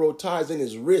railroad ties in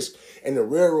his wrist and the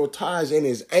railroad ties in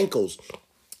his ankles,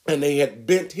 and they had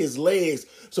bent his legs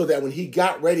so that when he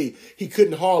got ready, he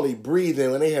couldn't hardly breathe.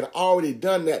 And when they had already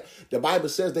done that, the Bible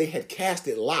says they had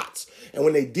casted lots. And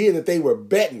when they did it, they were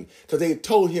betting, because they had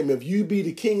told him, if you be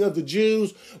the King of the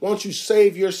Jews, why don't you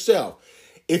save yourself?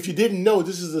 If you didn't know,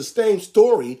 this is the same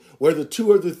story where the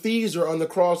two of the thieves are on the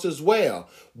cross as well.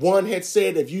 One had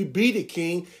said, if you be the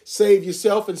king, save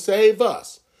yourself and save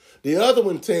us. The other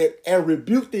one said, and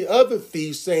rebuked the other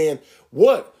thief, saying,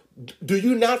 what? Do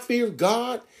you not fear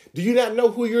God? Do you not know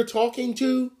who you're talking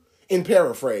to? In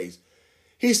paraphrase.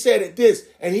 He said it this,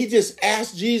 and he just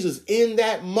asked Jesus in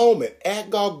that moment at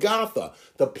Golgotha,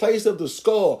 the place of the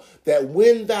skull, that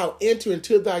when thou enter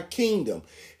into thy kingdom,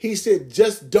 he said,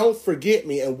 just don't forget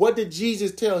me. And what did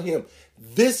Jesus tell him?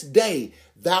 This day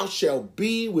thou shalt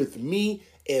be with me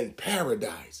in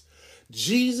paradise.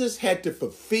 Jesus had to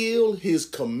fulfill his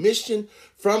commission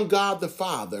from God the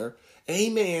Father,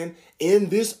 amen, in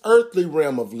this earthly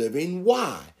realm of living.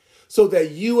 Why? So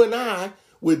that you and I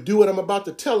would do what I'm about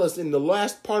to tell us in the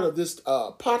last part of this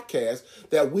podcast,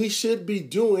 that we should be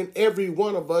doing, every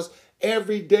one of us,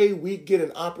 every day we get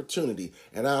an opportunity.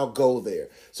 And I'll go there.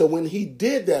 So when he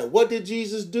did that, what did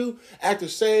Jesus do? After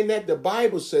saying that, the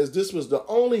Bible says this was the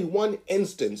only one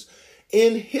instance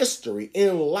in history,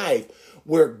 in life,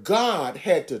 where God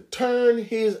had to turn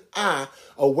his eye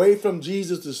away from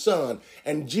Jesus the Son.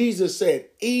 And Jesus said,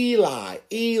 Eli,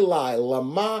 Eli,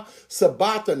 lama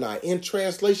sabachthani, in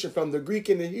translation from the Greek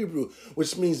and the Hebrew,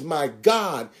 which means, my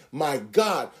God,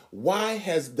 why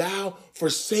hast thou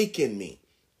forsaken me?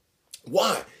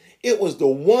 Why? It was the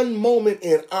one moment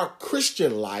in our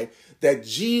Christian life that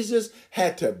Jesus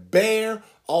had to bear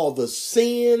all the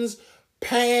sins,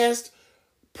 past,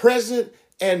 present,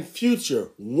 and future,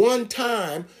 one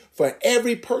time for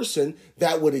every person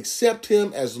that would accept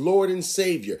him as Lord and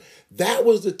Savior. That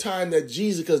was the time that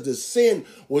Jesus, because the sin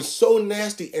was so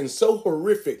nasty and so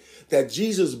horrific, that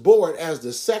Jesus bore it as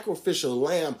the sacrificial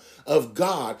lamb of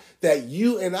God, that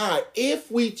you and I,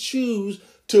 if we choose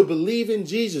to believe in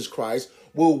Jesus Christ,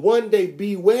 will one day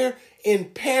be where?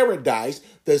 In paradise,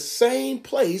 the same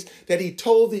place that he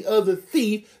told the other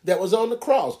thief that was on the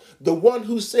cross, the one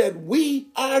who said, we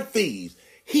are thieves.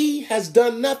 He has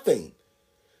done nothing.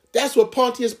 That's what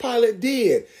Pontius Pilate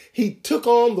did. He took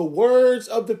on the words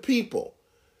of the people.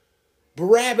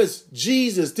 Barabbas,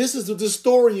 Jesus, this is the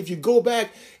story if you go back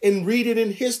and read it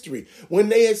in history. When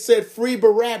they had said, free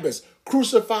Barabbas,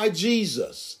 crucify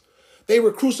Jesus. They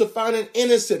were crucifying an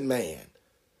innocent man.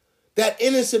 That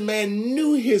innocent man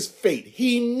knew his fate.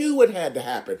 He knew it had to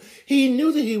happen. He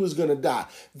knew that he was going to die.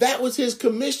 That was his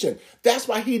commission. That's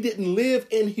why he didn't live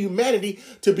in humanity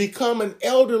to become an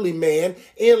elderly man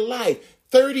in life.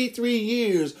 33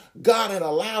 years God had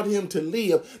allowed him to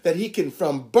live, that he can,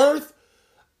 from birth,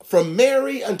 from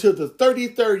Mary until the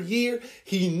 33rd year,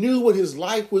 he knew what his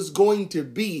life was going to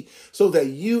be, so that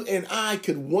you and I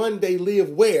could one day live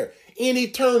where? In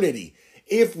eternity,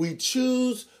 if we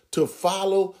choose to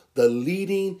follow the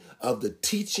leading of the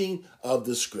teaching of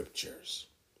the scriptures.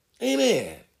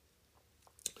 Amen.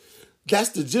 That's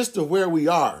the gist of where we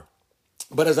are.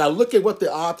 But as I look at what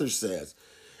the author says,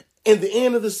 in the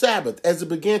end of the Sabbath, as it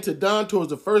began to dawn towards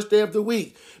the first day of the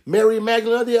week, Mary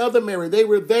Magdalene and the other Mary, they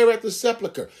were there at the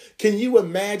sepulchre. Can you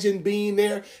imagine being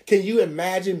there? Can you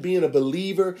imagine being a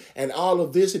believer and all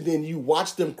of this, and then you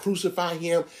watch them crucify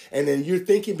him, and then you're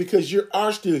thinking, because you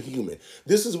are still human.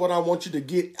 This is what I want you to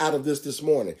get out of this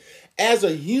morning. As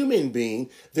a human being,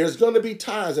 there's going to be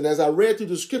times, and as I read through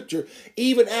the scripture,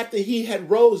 even after he had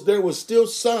rose, there was still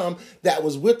some that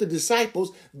was with the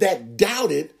disciples that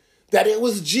doubted that it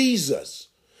was Jesus.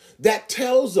 That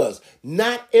tells us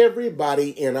not everybody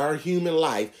in our human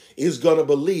life is going to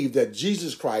believe that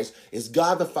Jesus Christ is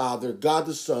God the Father, God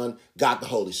the Son, God the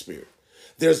Holy Spirit.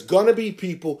 There's going to be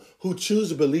people who choose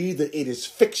to believe that it is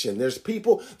fiction. There's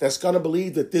people that's going to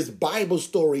believe that this Bible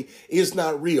story is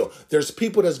not real. There's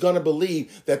people that's going to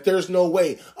believe that there's no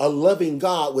way a loving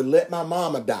God would let my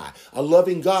mama die. A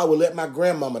loving God would let my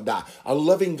grandmama die. A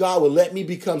loving God would let me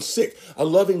become sick. A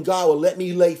loving God would let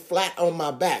me lay flat on my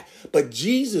back. But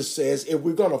Jesus says if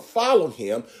we're going to follow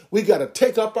him, we got to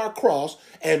take up our cross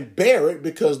and bear it,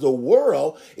 because the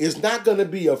world is not going to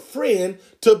be a friend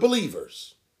to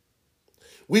believers.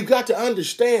 We've got to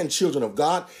understand, children of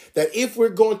God, that if we're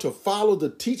going to follow the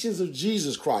teachings of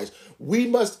Jesus Christ, we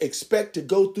must expect to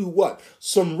go through what?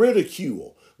 Some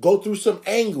ridicule, go through some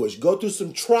anguish, go through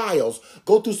some trials,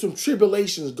 go through some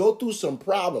tribulations, go through some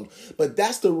problems. But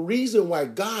that's the reason why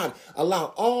God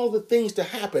allowed all the things to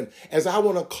happen, as I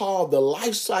want to call the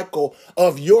life cycle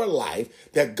of your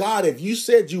life, that God, if you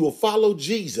said you will follow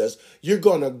Jesus, you're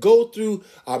going to go through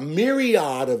a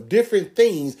myriad of different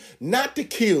things, not to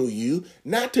kill you,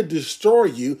 not to destroy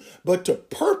you, but to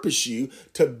purpose you,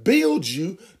 to build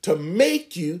you, to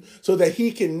make you so that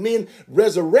he can then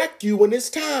resurrect you when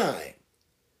it's time.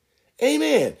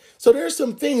 Amen. So there's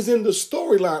some things in the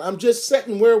storyline. I'm just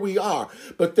setting where we are.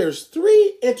 But there's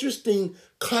three interesting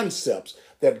concepts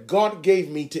that God gave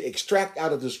me to extract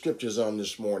out of the scriptures on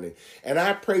this morning. And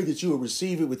I pray that you will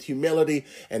receive it with humility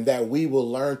and that we will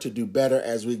learn to do better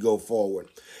as we go forward.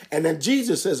 And then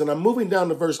Jesus says, and I'm moving down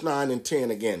to verse 9 and 10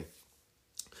 again.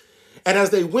 And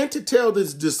as they went to tell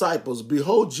his disciples,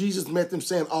 behold, Jesus met them,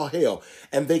 saying, all hail.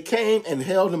 And they came and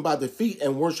held him by the feet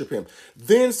and worshiped him.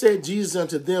 Then said Jesus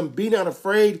unto them, be not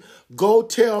afraid, go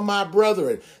tell my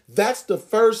brethren. That's the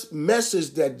first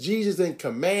message that Jesus in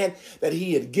command that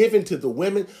he had given to the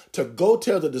women, to go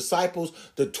tell the disciples,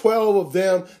 the 12 of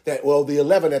them, the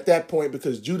 11 at that point,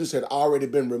 because Judas had already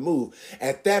been removed.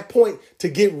 At that point, to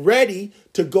get ready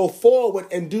to go forward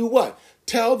and do what?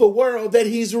 Tell the world that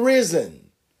he's risen.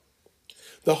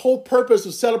 The whole purpose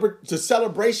of the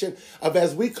celebration of,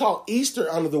 as we call Easter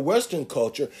under the Western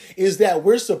culture, is that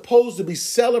we're supposed to be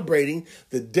celebrating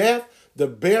the death, the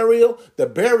burial. The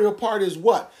burial part is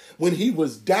what? When he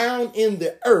was down in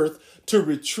the earth to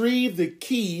retrieve the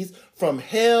keys from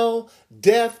hell,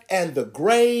 death, and the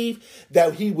grave,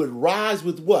 that he would rise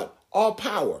with what? All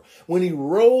power. When he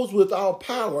rose with all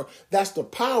power, that's the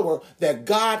power that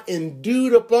God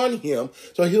endued upon him.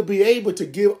 So he'll be able to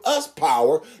give us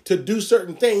power to do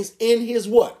certain things in his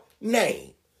what?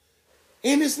 Name.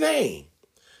 In his name.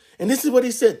 And this is what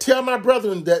he said, tell my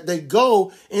brethren that they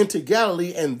go into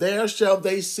Galilee and there shall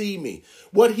they see me.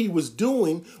 What he was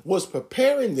doing was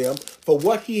preparing them for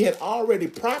what he had already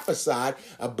prophesied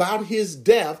about his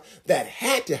death that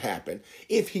had to happen.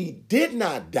 If he did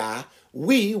not die,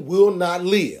 we will not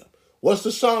live. What's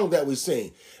the song that we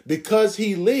sing? Because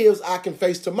he lives, I can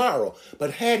face tomorrow.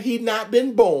 But had he not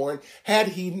been born, had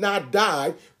he not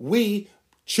died, we,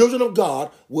 children of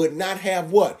God, would not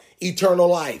have what? Eternal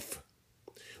life.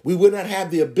 We would not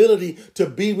have the ability to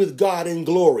be with God in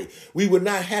glory. We would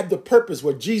not have the purpose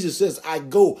where Jesus says, I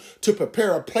go to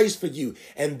prepare a place for you.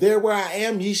 And there where I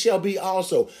am, ye shall be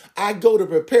also. I go to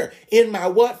prepare. In my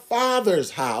what?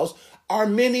 Father's house are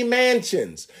many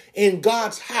mansions. In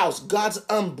God's house, God's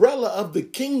umbrella of the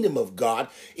kingdom of God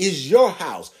is your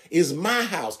house, is my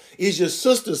house, is your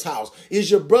sister's house,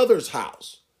 is your brother's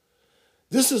house.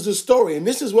 This is the story, and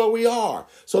this is where we are.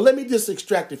 So let me just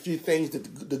extract a few things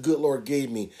that the good Lord gave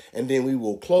me, and then we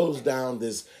will close down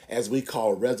this, as we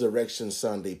call, Resurrection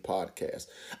Sunday podcast.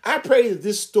 I pray that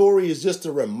this story is just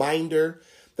a reminder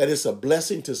that it's a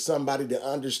blessing to somebody to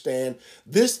understand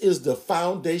this is the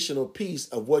foundational piece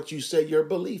of what you say your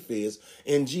belief is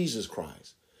in Jesus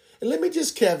Christ. And let me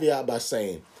just caveat by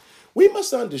saying, we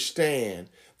must understand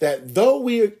that though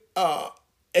we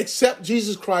accept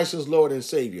Jesus Christ as Lord and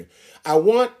Savior, I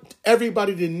want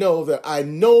everybody to know that I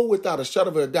know without a shadow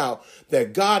of a doubt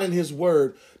that God in his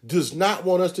word does not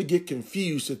want us to get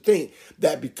confused, to think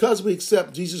that because we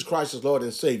accept Jesus Christ as Lord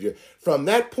and Savior, from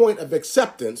that point of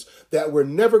acceptance, that we're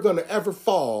never going to ever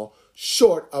fall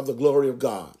short of the glory of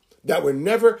God. that we're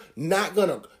never not going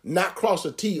to not cross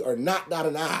a T or not dot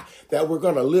an I, that we're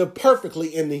going to live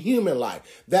perfectly in the human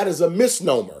life. That is a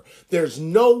misnomer. There's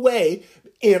no way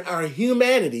in our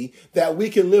humanity that we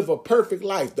can live a perfect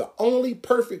life. The only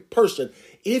perfect person,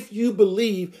 if you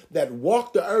believe that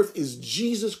walked the earth, is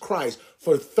Jesus Christ.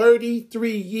 For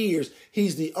 33 years,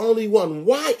 he's the only one.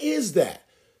 Why is that,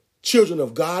 children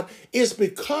of God? It's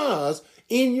because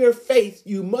in your faith,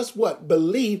 you must what?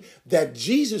 Believe that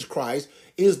Jesus Christ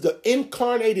is the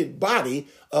incarnated body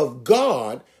of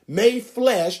God made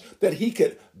flesh, that he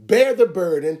could bear the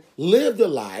burden, live the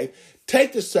life,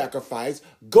 take the sacrifice,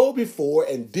 go before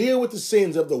and deal with the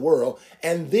sins of the world,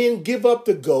 and then give up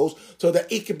the ghost so that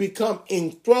it can become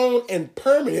enthroned and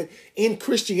permanent in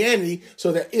Christianity,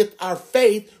 so that if our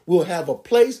faith will have a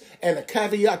place and a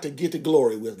caveat to get to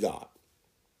glory with God.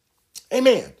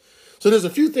 Amen. So there's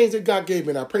a few things that God gave me,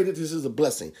 and I pray that this is a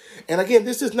blessing. And again,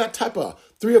 this is not type of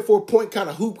 3 or 4 point kind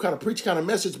of hoop, kind of preach kind of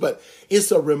message, but it's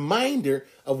a reminder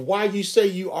of why you say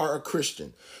you are a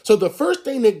Christian. So the first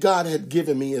thing that God had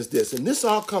given me is this, and this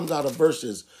all comes out of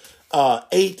verses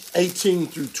 18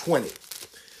 through 20.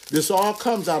 This all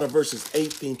comes out of verses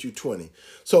 18 through 20.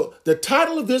 So the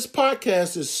title of this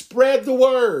podcast is Spread the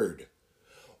Word.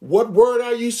 What word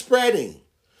are you spreading?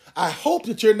 I hope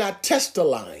that you're not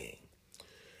testifying.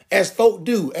 As folk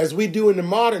do, as we do in the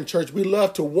modern church, we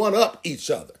love to one-up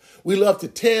each other. We love to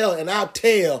tell and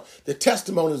outtell the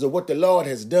testimonies of what the Lord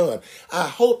has done. I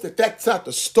hope that that's not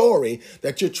the story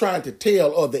that you're trying to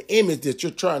tell or the image that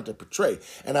you're trying to portray.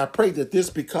 And I pray that this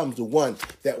becomes the one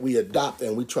that we adopt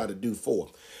and we try to do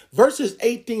forth. Verses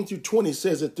 18 through 20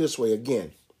 says it this way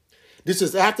again. This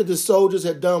is after the soldiers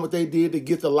had done what they did to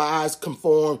get the lies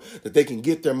conformed, that they can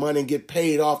get their money and get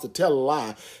paid off to tell a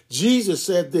lie. Jesus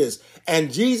said this,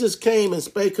 and Jesus came and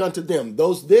spake unto them.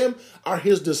 Those them are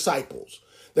his disciples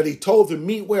that he told to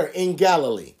meet where? In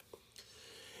Galilee.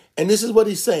 And this is what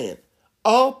he's saying.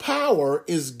 All power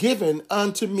is given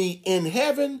unto me in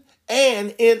heaven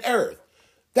and in earth.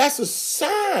 That's a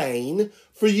sign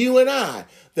for you and I,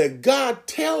 that God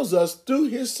tells us through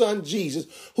his son Jesus,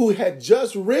 who had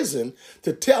just risen,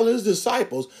 to tell his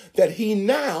disciples that he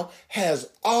now has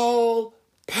all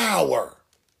power.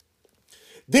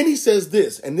 Then he says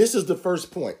this, and this is the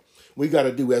first point we got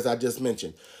to do, as I just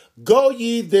mentioned. Go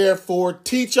ye therefore,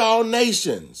 teach all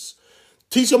nations.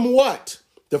 Teach them what?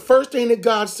 The first thing that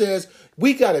God says,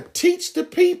 we got to teach the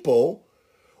people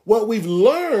what we've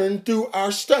learned through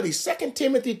our study. 2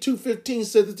 Timothy 2:15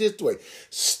 says it this way.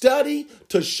 Study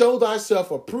to show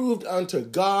thyself approved unto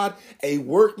God, a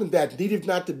workman that needeth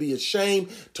not to be ashamed,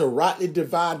 to rightly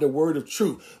divide the word of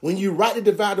truth. When you rightly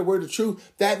divide the word of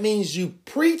truth, that means you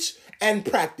preach and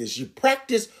practice. You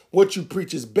practice what you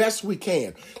preach as best we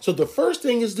can. So the first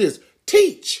thing is this,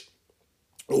 teach.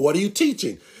 Well, what are you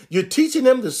teaching? You're teaching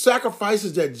them the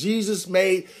sacrifices that Jesus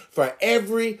made for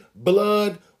every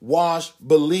blood-washed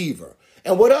believer.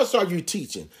 And what else are you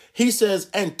teaching? He says,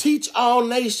 and teach all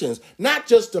nations, not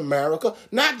just America,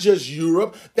 not just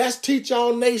Europe. That's teach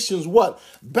all nations what?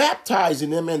 Baptizing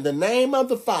them in the name of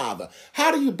the Father.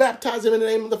 How do you baptize them in the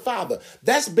name of the Father?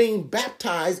 That's being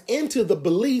baptized into the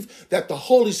belief that the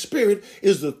Holy Spirit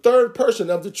is the third person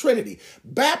of the Trinity.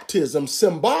 Baptism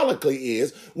symbolically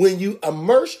is when you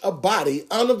immerse a body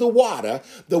under the water.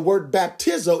 The word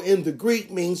baptizo in the Greek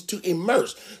means to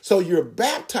immerse. So you're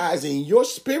baptizing your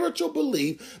spiritual belief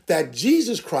that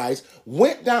Jesus Christ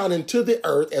went down into the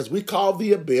earth, as we call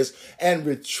the abyss, and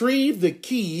retrieved the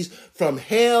keys from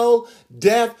hell,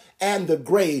 death, and the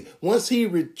grave. Once he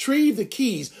retrieved the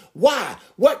keys, why?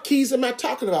 What keys am I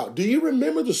talking about? Do you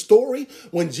remember the story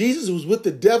when Jesus was with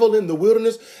the devil in the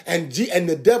wilderness and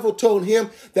the devil told him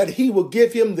that he will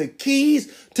give him the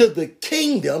keys to the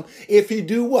kingdom if he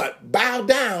do what? Bow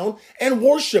down and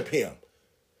worship him.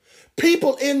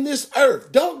 People in this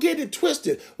earth, don't get it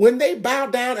twisted. When they bow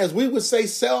down, as we would say,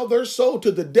 sell their soul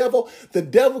to the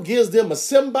devil gives them a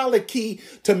symbolic key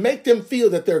to make them feel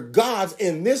that they're gods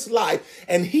in this life.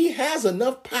 And he has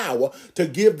enough power to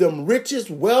give them riches,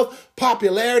 wealth,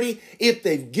 popularity if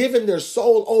they've given their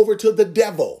soul over to the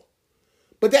devil.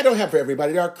 But that don't happen for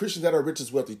everybody. There are Christians that are rich and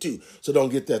wealthy too. So don't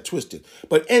get that twisted.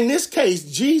 But in this case,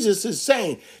 Jesus is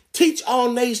saying, teach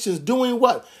all nations, doing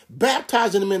what?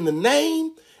 Baptizing them in the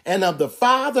name and of the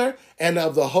Father and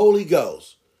of the Holy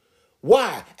Ghost.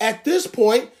 Why? At this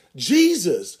point,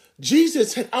 Jesus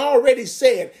had already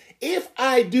said, if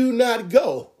I do not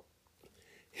go,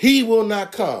 he will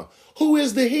not come. Who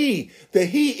is the he? The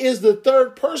he is the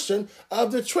third person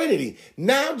of the Trinity.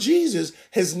 Now Jesus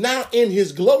is now in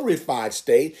his glorified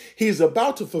state. He's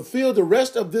about to fulfill the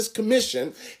rest of this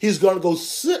commission. He's going to go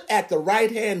sit at the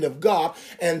right hand of God.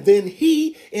 And then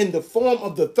he, in the form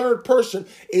of the third person,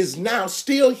 is now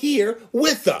still here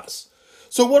with us.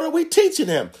 So what are we teaching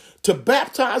him? To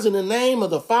baptize in the name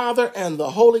of the Father and the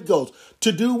Holy Ghost.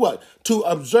 To do what? To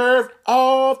observe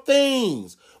all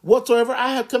things whatsoever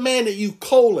I have commanded you,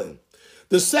 colon.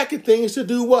 The second thing is to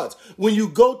do what? When you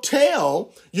go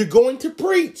tell, you're going to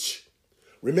preach.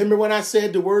 Remember when I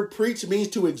said the word preach means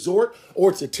to exhort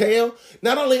or to tell?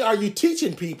 Not only are you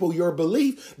teaching people your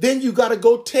belief, then you got to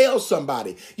go tell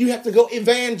somebody. You have to go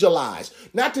evangelize.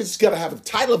 Not just got to have a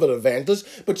title of an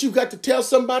evangelist, but you got to tell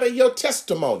somebody your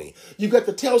testimony. You got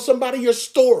to tell somebody your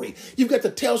story. You got to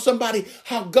tell somebody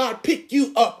how God picked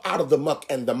you up out of the muck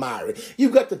and the mire. You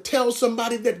got to tell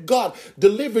somebody that God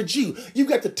delivered you. You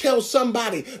got to tell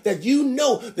somebody that you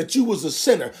know that you was a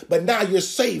sinner, but now you're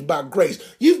saved by grace.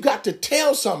 You've got to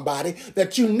tell somebody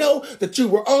that you know that you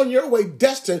were on your way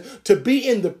destined to be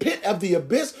in the pit of the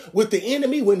abyss with the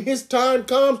enemy when his time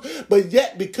comes, but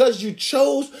yet because you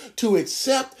chose to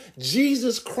accept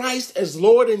Jesus Christ as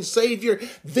Lord and Savior,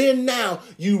 then now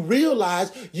you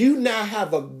realize you now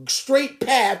have a straight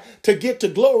path to get to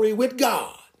glory with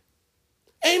God.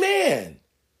 Amen.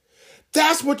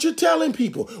 That's what you're telling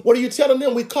people. What are you telling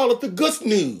them? We call it the good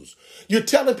news. You're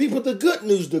telling people the good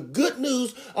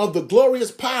news of the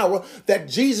glorious power that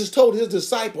Jesus told his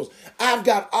disciples. I've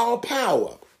got all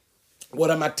power. What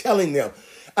am I telling them?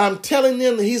 I'm telling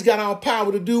them that he's got all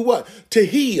power to do what? To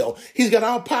heal. He's got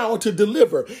all power to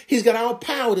deliver. He's got all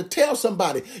power to tell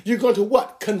somebody. You're going to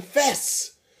what?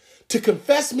 Confess. To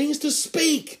confess means to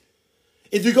speak.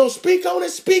 If you're going to speak on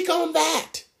it, speak on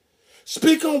that.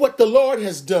 Speak on what the Lord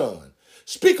has done.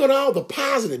 Speak on all the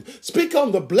positive. Speak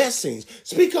on the blessings.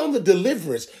 Speak on the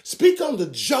deliverance. Speak on the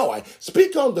joy.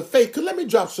 Speak on the faith. Let me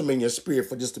drop some in your spirit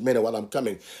for just a minute while I'm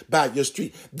coming by your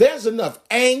street. There's enough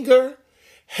anger,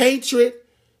 hatred,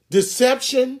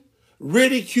 deception,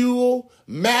 ridicule,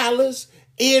 malice,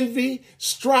 envy,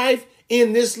 strife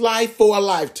in this life for a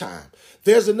lifetime.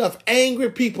 There's enough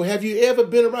angry people. Have you ever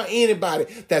been around anybody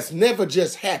that's never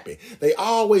just happy? They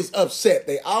always upset.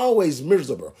 They always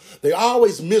miserable. They're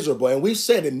always miserable. And we've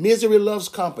said it, misery loves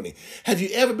company. Have you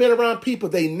ever been around people?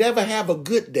 They never have a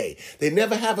good day. They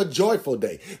never have a joyful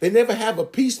day. They never have a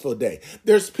peaceful day.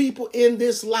 There's people in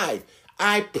this life.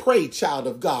 I pray, child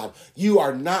of God, you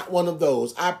are not one of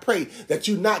those. I pray that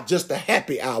you're not just a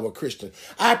happy hour Christian.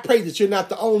 I pray that you're not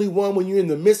the only one when you're in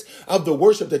the midst of the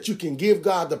worship that you can give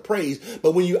God the praise.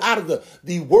 But when you're out of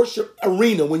the worship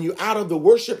arena, when you're out of the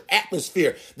worship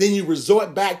atmosphere, then you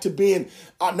resort back to being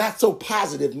not so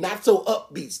positive, not so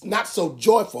upbeat, not so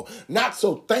joyful, not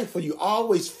so thankful. You're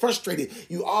always frustrated.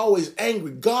 You're always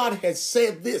angry. God has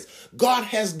said this. God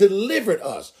has delivered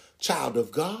us, child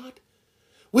of God.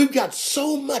 We've got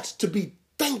so much to be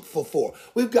thankful for.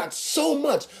 We've got so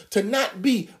much to not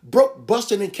be broke,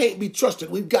 busted, and can't be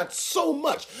trusted. We've got so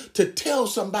much to tell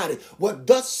somebody what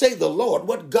thus say the Lord,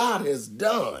 what God has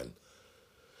done.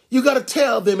 You got to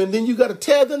tell them, and then you got to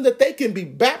tell them that they can be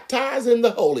baptized in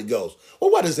the Holy Ghost.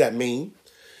 Well, what does that mean?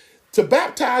 To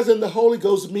baptize in the Holy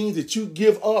Ghost means that you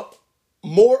give up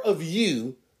more of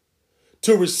you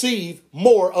to receive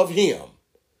more of him.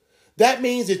 That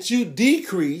means that you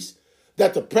decrease,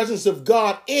 that the presence of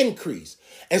God increase.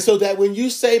 And so that when you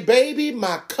say, baby,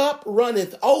 my cup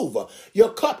runneth over, your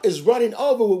cup is running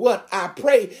over with what? I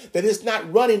pray that it's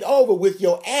not running over with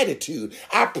your attitude.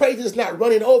 I pray that it's not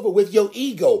running over with your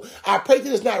ego. I pray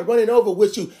that it's not running over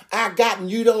with you. I got and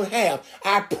you don't have.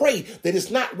 I pray that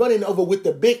it's not running over with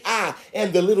the big I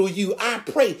and the little you. I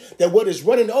pray that what is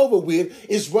running over with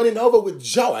is running over with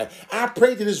joy. I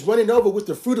pray that it's running over with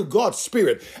the fruit of God's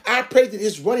Spirit. I pray that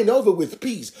it's running over with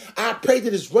peace. I pray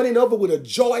that it's running over with a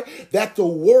joy that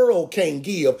the world can't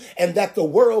give and that the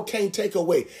world can't take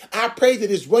away. I pray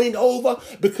that it's running over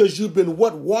because you've been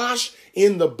washed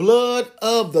in the blood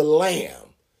of the Lamb.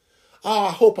 Oh,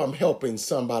 I hope I'm helping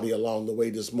somebody along the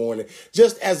way this morning.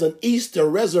 Just as an Easter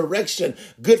resurrection,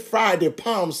 Good Friday,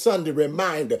 Palm Sunday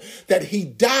reminder that he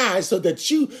died so that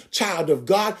you, child of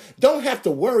God, don't have to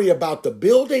worry about the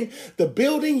building. The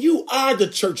building, you are the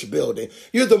church building.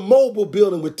 You're the mobile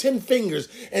building with 10 fingers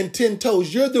and 10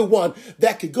 toes. You're the one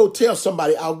that could go tell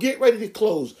somebody. I'll get ready to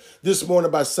close this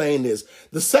morning by saying this.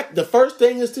 The first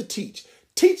thing is to teach.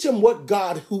 Teach them what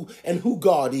God who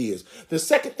God is. The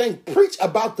second thing, preach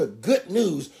about the good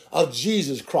news of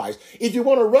Jesus Christ. If you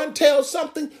want to tell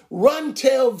something,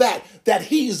 tell that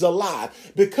he's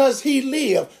alive. Because he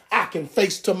lived, I can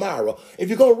face tomorrow. If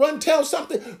you're going to run tell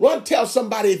something, run tell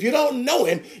somebody. If you don't know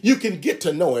him, you can get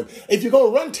to know him. If you're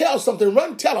going to run tell something,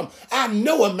 run tell him, I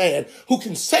know a man who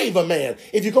can save a man.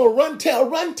 If you're going to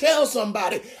run tell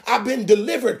somebody, I've been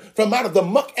delivered from out of the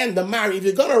muck and the mire. If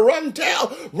you're going to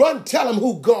run tell him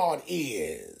who God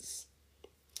is.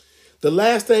 The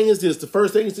last thing is this. The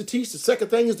first thing is to teach. The second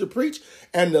thing is to preach.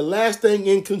 And the last thing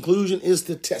in conclusion is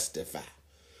to testify.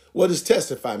 What does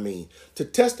testify mean? To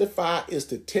testify is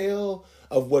to tell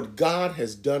of what God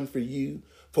has done for you,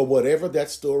 for whatever that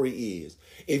story is.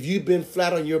 If you've been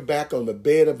flat on your back on the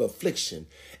bed of affliction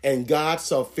and God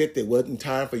saw fit that it wasn't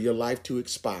time for your life to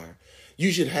expire,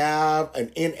 you should have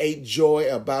an innate joy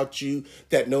about you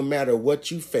that no matter what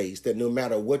you face, that no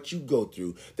matter what you go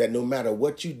through, that no matter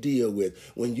what you deal with,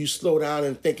 when you slow down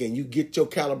and think and you get your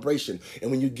calibration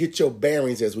and when you get your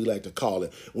bearings, as we like to call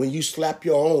it, when you slap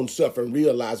your own self and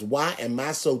realize, why am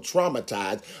I so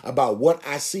traumatized about what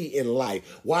I see in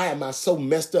life? Why am I so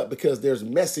messed up? Because there's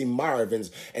messy Marvins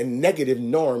and negative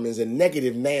Normans and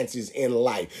negative Nancys in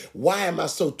life. Why am I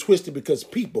so twisted? Because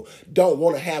people don't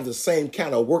want to have the same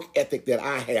kind of work ethic that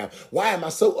I have. Why am I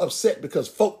so upset? Because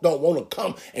folk don't want to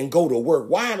come and go to work.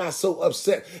 Why am I so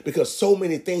upset? Because so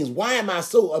many things. Why am I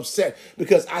so upset?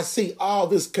 Because I see all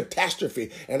this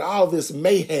catastrophe and all this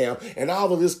mayhem and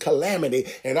all of this calamity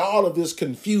and all of this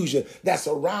confusion that's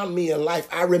around me in life.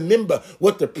 I remember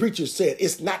what the preacher said.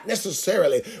 It's not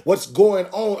necessarily what's going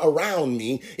on around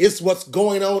me. It's what's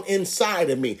going on inside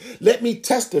of me. Let me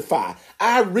testify.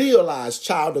 I realize,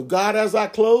 child of God, as I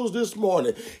close this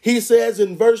morning, he says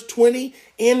in verse 20,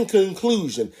 in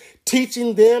conclusion,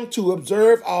 teaching them to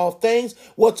observe all things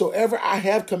whatsoever I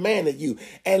have commanded you.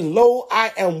 And lo,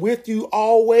 I am with you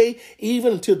always,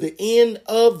 even to the end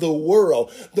of the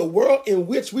world in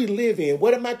which we live in.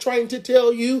 What am I trying to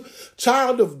tell you?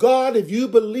 Child of God, if you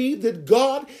believe that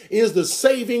God is the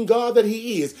saving God that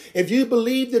he is, if you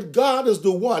believe that God is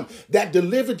the one that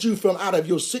delivered you from out of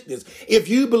your sickness, if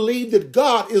you believe that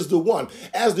God is the one,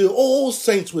 as the old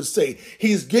saints would say,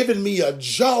 he's given me a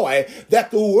joy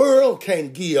that the world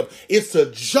can't give. It's a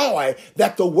joy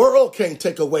that the world can't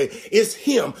take away. It's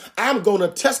him. I'm going to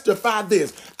testify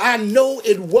this. I know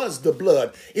it was the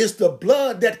blood. It's the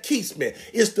blood that keeps me.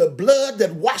 It's the blood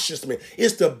that washes me.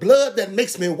 It's the blood that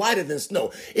makes me whiter than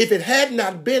snow. If it had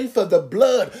not been for the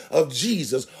blood of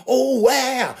Jesus, oh,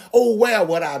 where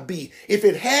would I be? If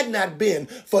it had not been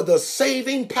for the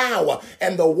saving power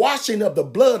and the washing of the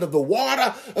blood of the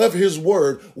water of his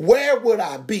word, where would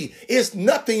I be? It's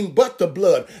nothing but the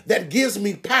blood that gives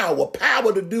me power.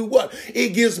 Power to do what?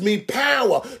 It gives me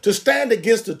power to stand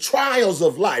against the trials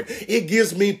of life. It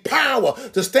gives me power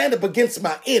to stand up against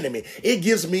my enemy. It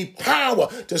gives me power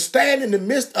to stand in the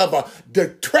midst of a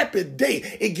decrepit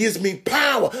day. It gives me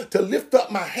power to lift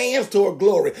up my hands toward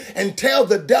glory and tell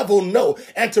the devil no,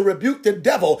 and to rebuke the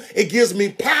devil. It gives me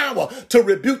power to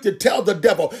rebuke, to tell the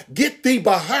devil, get thee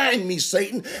behind me,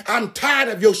 Satan. I'm tired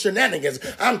of your shenanigans.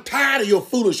 I'm tired of your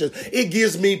foolishness. It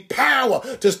gives me power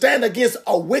to stand against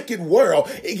a wicked world.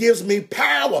 It gives me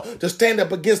power to stand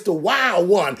up against the wild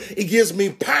one. It gives me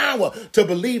power to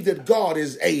believe that God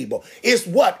is able. It's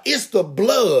what? It's the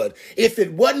blood. If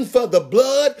it wasn't for the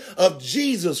blood of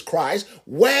Jesus Christ,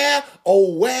 where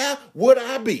would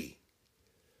I be?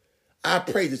 I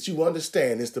pray that you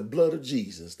understand it's the blood of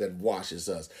Jesus that washes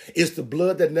us. It's the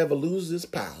blood that never loses its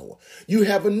power. You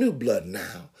have a new blood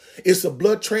now. It's a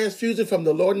blood transfusion from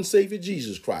the Lord and Savior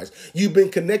Jesus Christ. You've been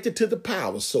connected to the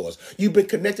power source. You've been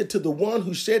connected to the one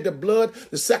who shed the blood,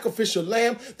 the sacrificial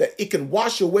lamb, that it can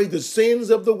wash away the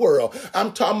sins of the world.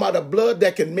 I'm talking about a blood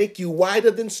that can make you whiter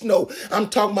than snow. I'm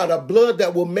talking about a blood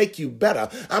that will make you better.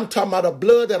 I'm talking about a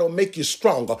blood that will make you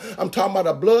stronger. I'm talking about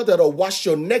a blood that will wash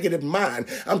your negative mind.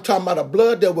 I'm talking about a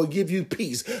blood that will give you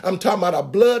peace. I'm talking about a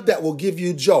blood that will give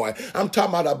you joy. I'm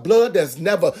talking about a blood that's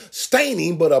never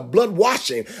staining, but a blood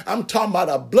washing. I'm talking about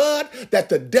a blood that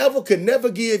the devil can never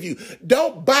give you.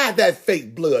 Don't buy that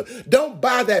fake blood. Don't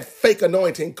buy that fake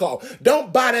anointing call.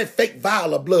 Don't buy that fake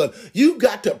vial of blood. You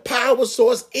got the power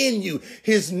source in you.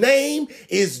 His name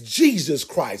is Jesus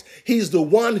Christ. He's the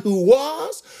one who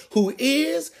was, who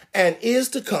is, and is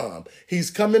to come.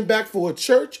 He's coming back for a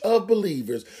church of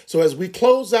believers. So as we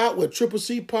close out with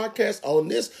CCC Podcast on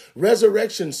this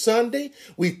Resurrection Sunday,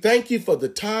 we thank you for the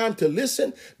time to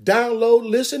listen, download,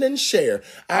 listen, and share.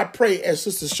 I pray as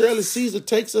Sister Shirley Caesar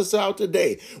takes us out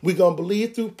today, we're going to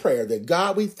believe through prayer that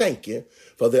God, we thank you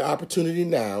for the opportunity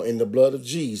now in the blood of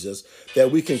Jesus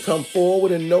that we can come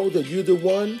forward and know that you're the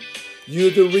one,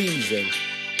 you're the reason,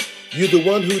 you're the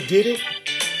one who did it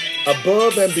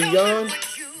above and beyond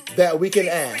that we can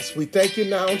ask. We thank you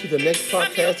now to the next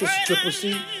podcast. This is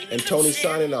CCC And Tony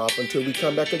signing off until we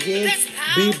come back again.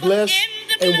 Be blessed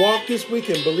and walk this week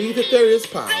and believe that there is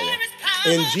power.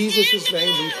 In Jesus'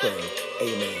 name we pray.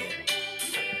 Amen.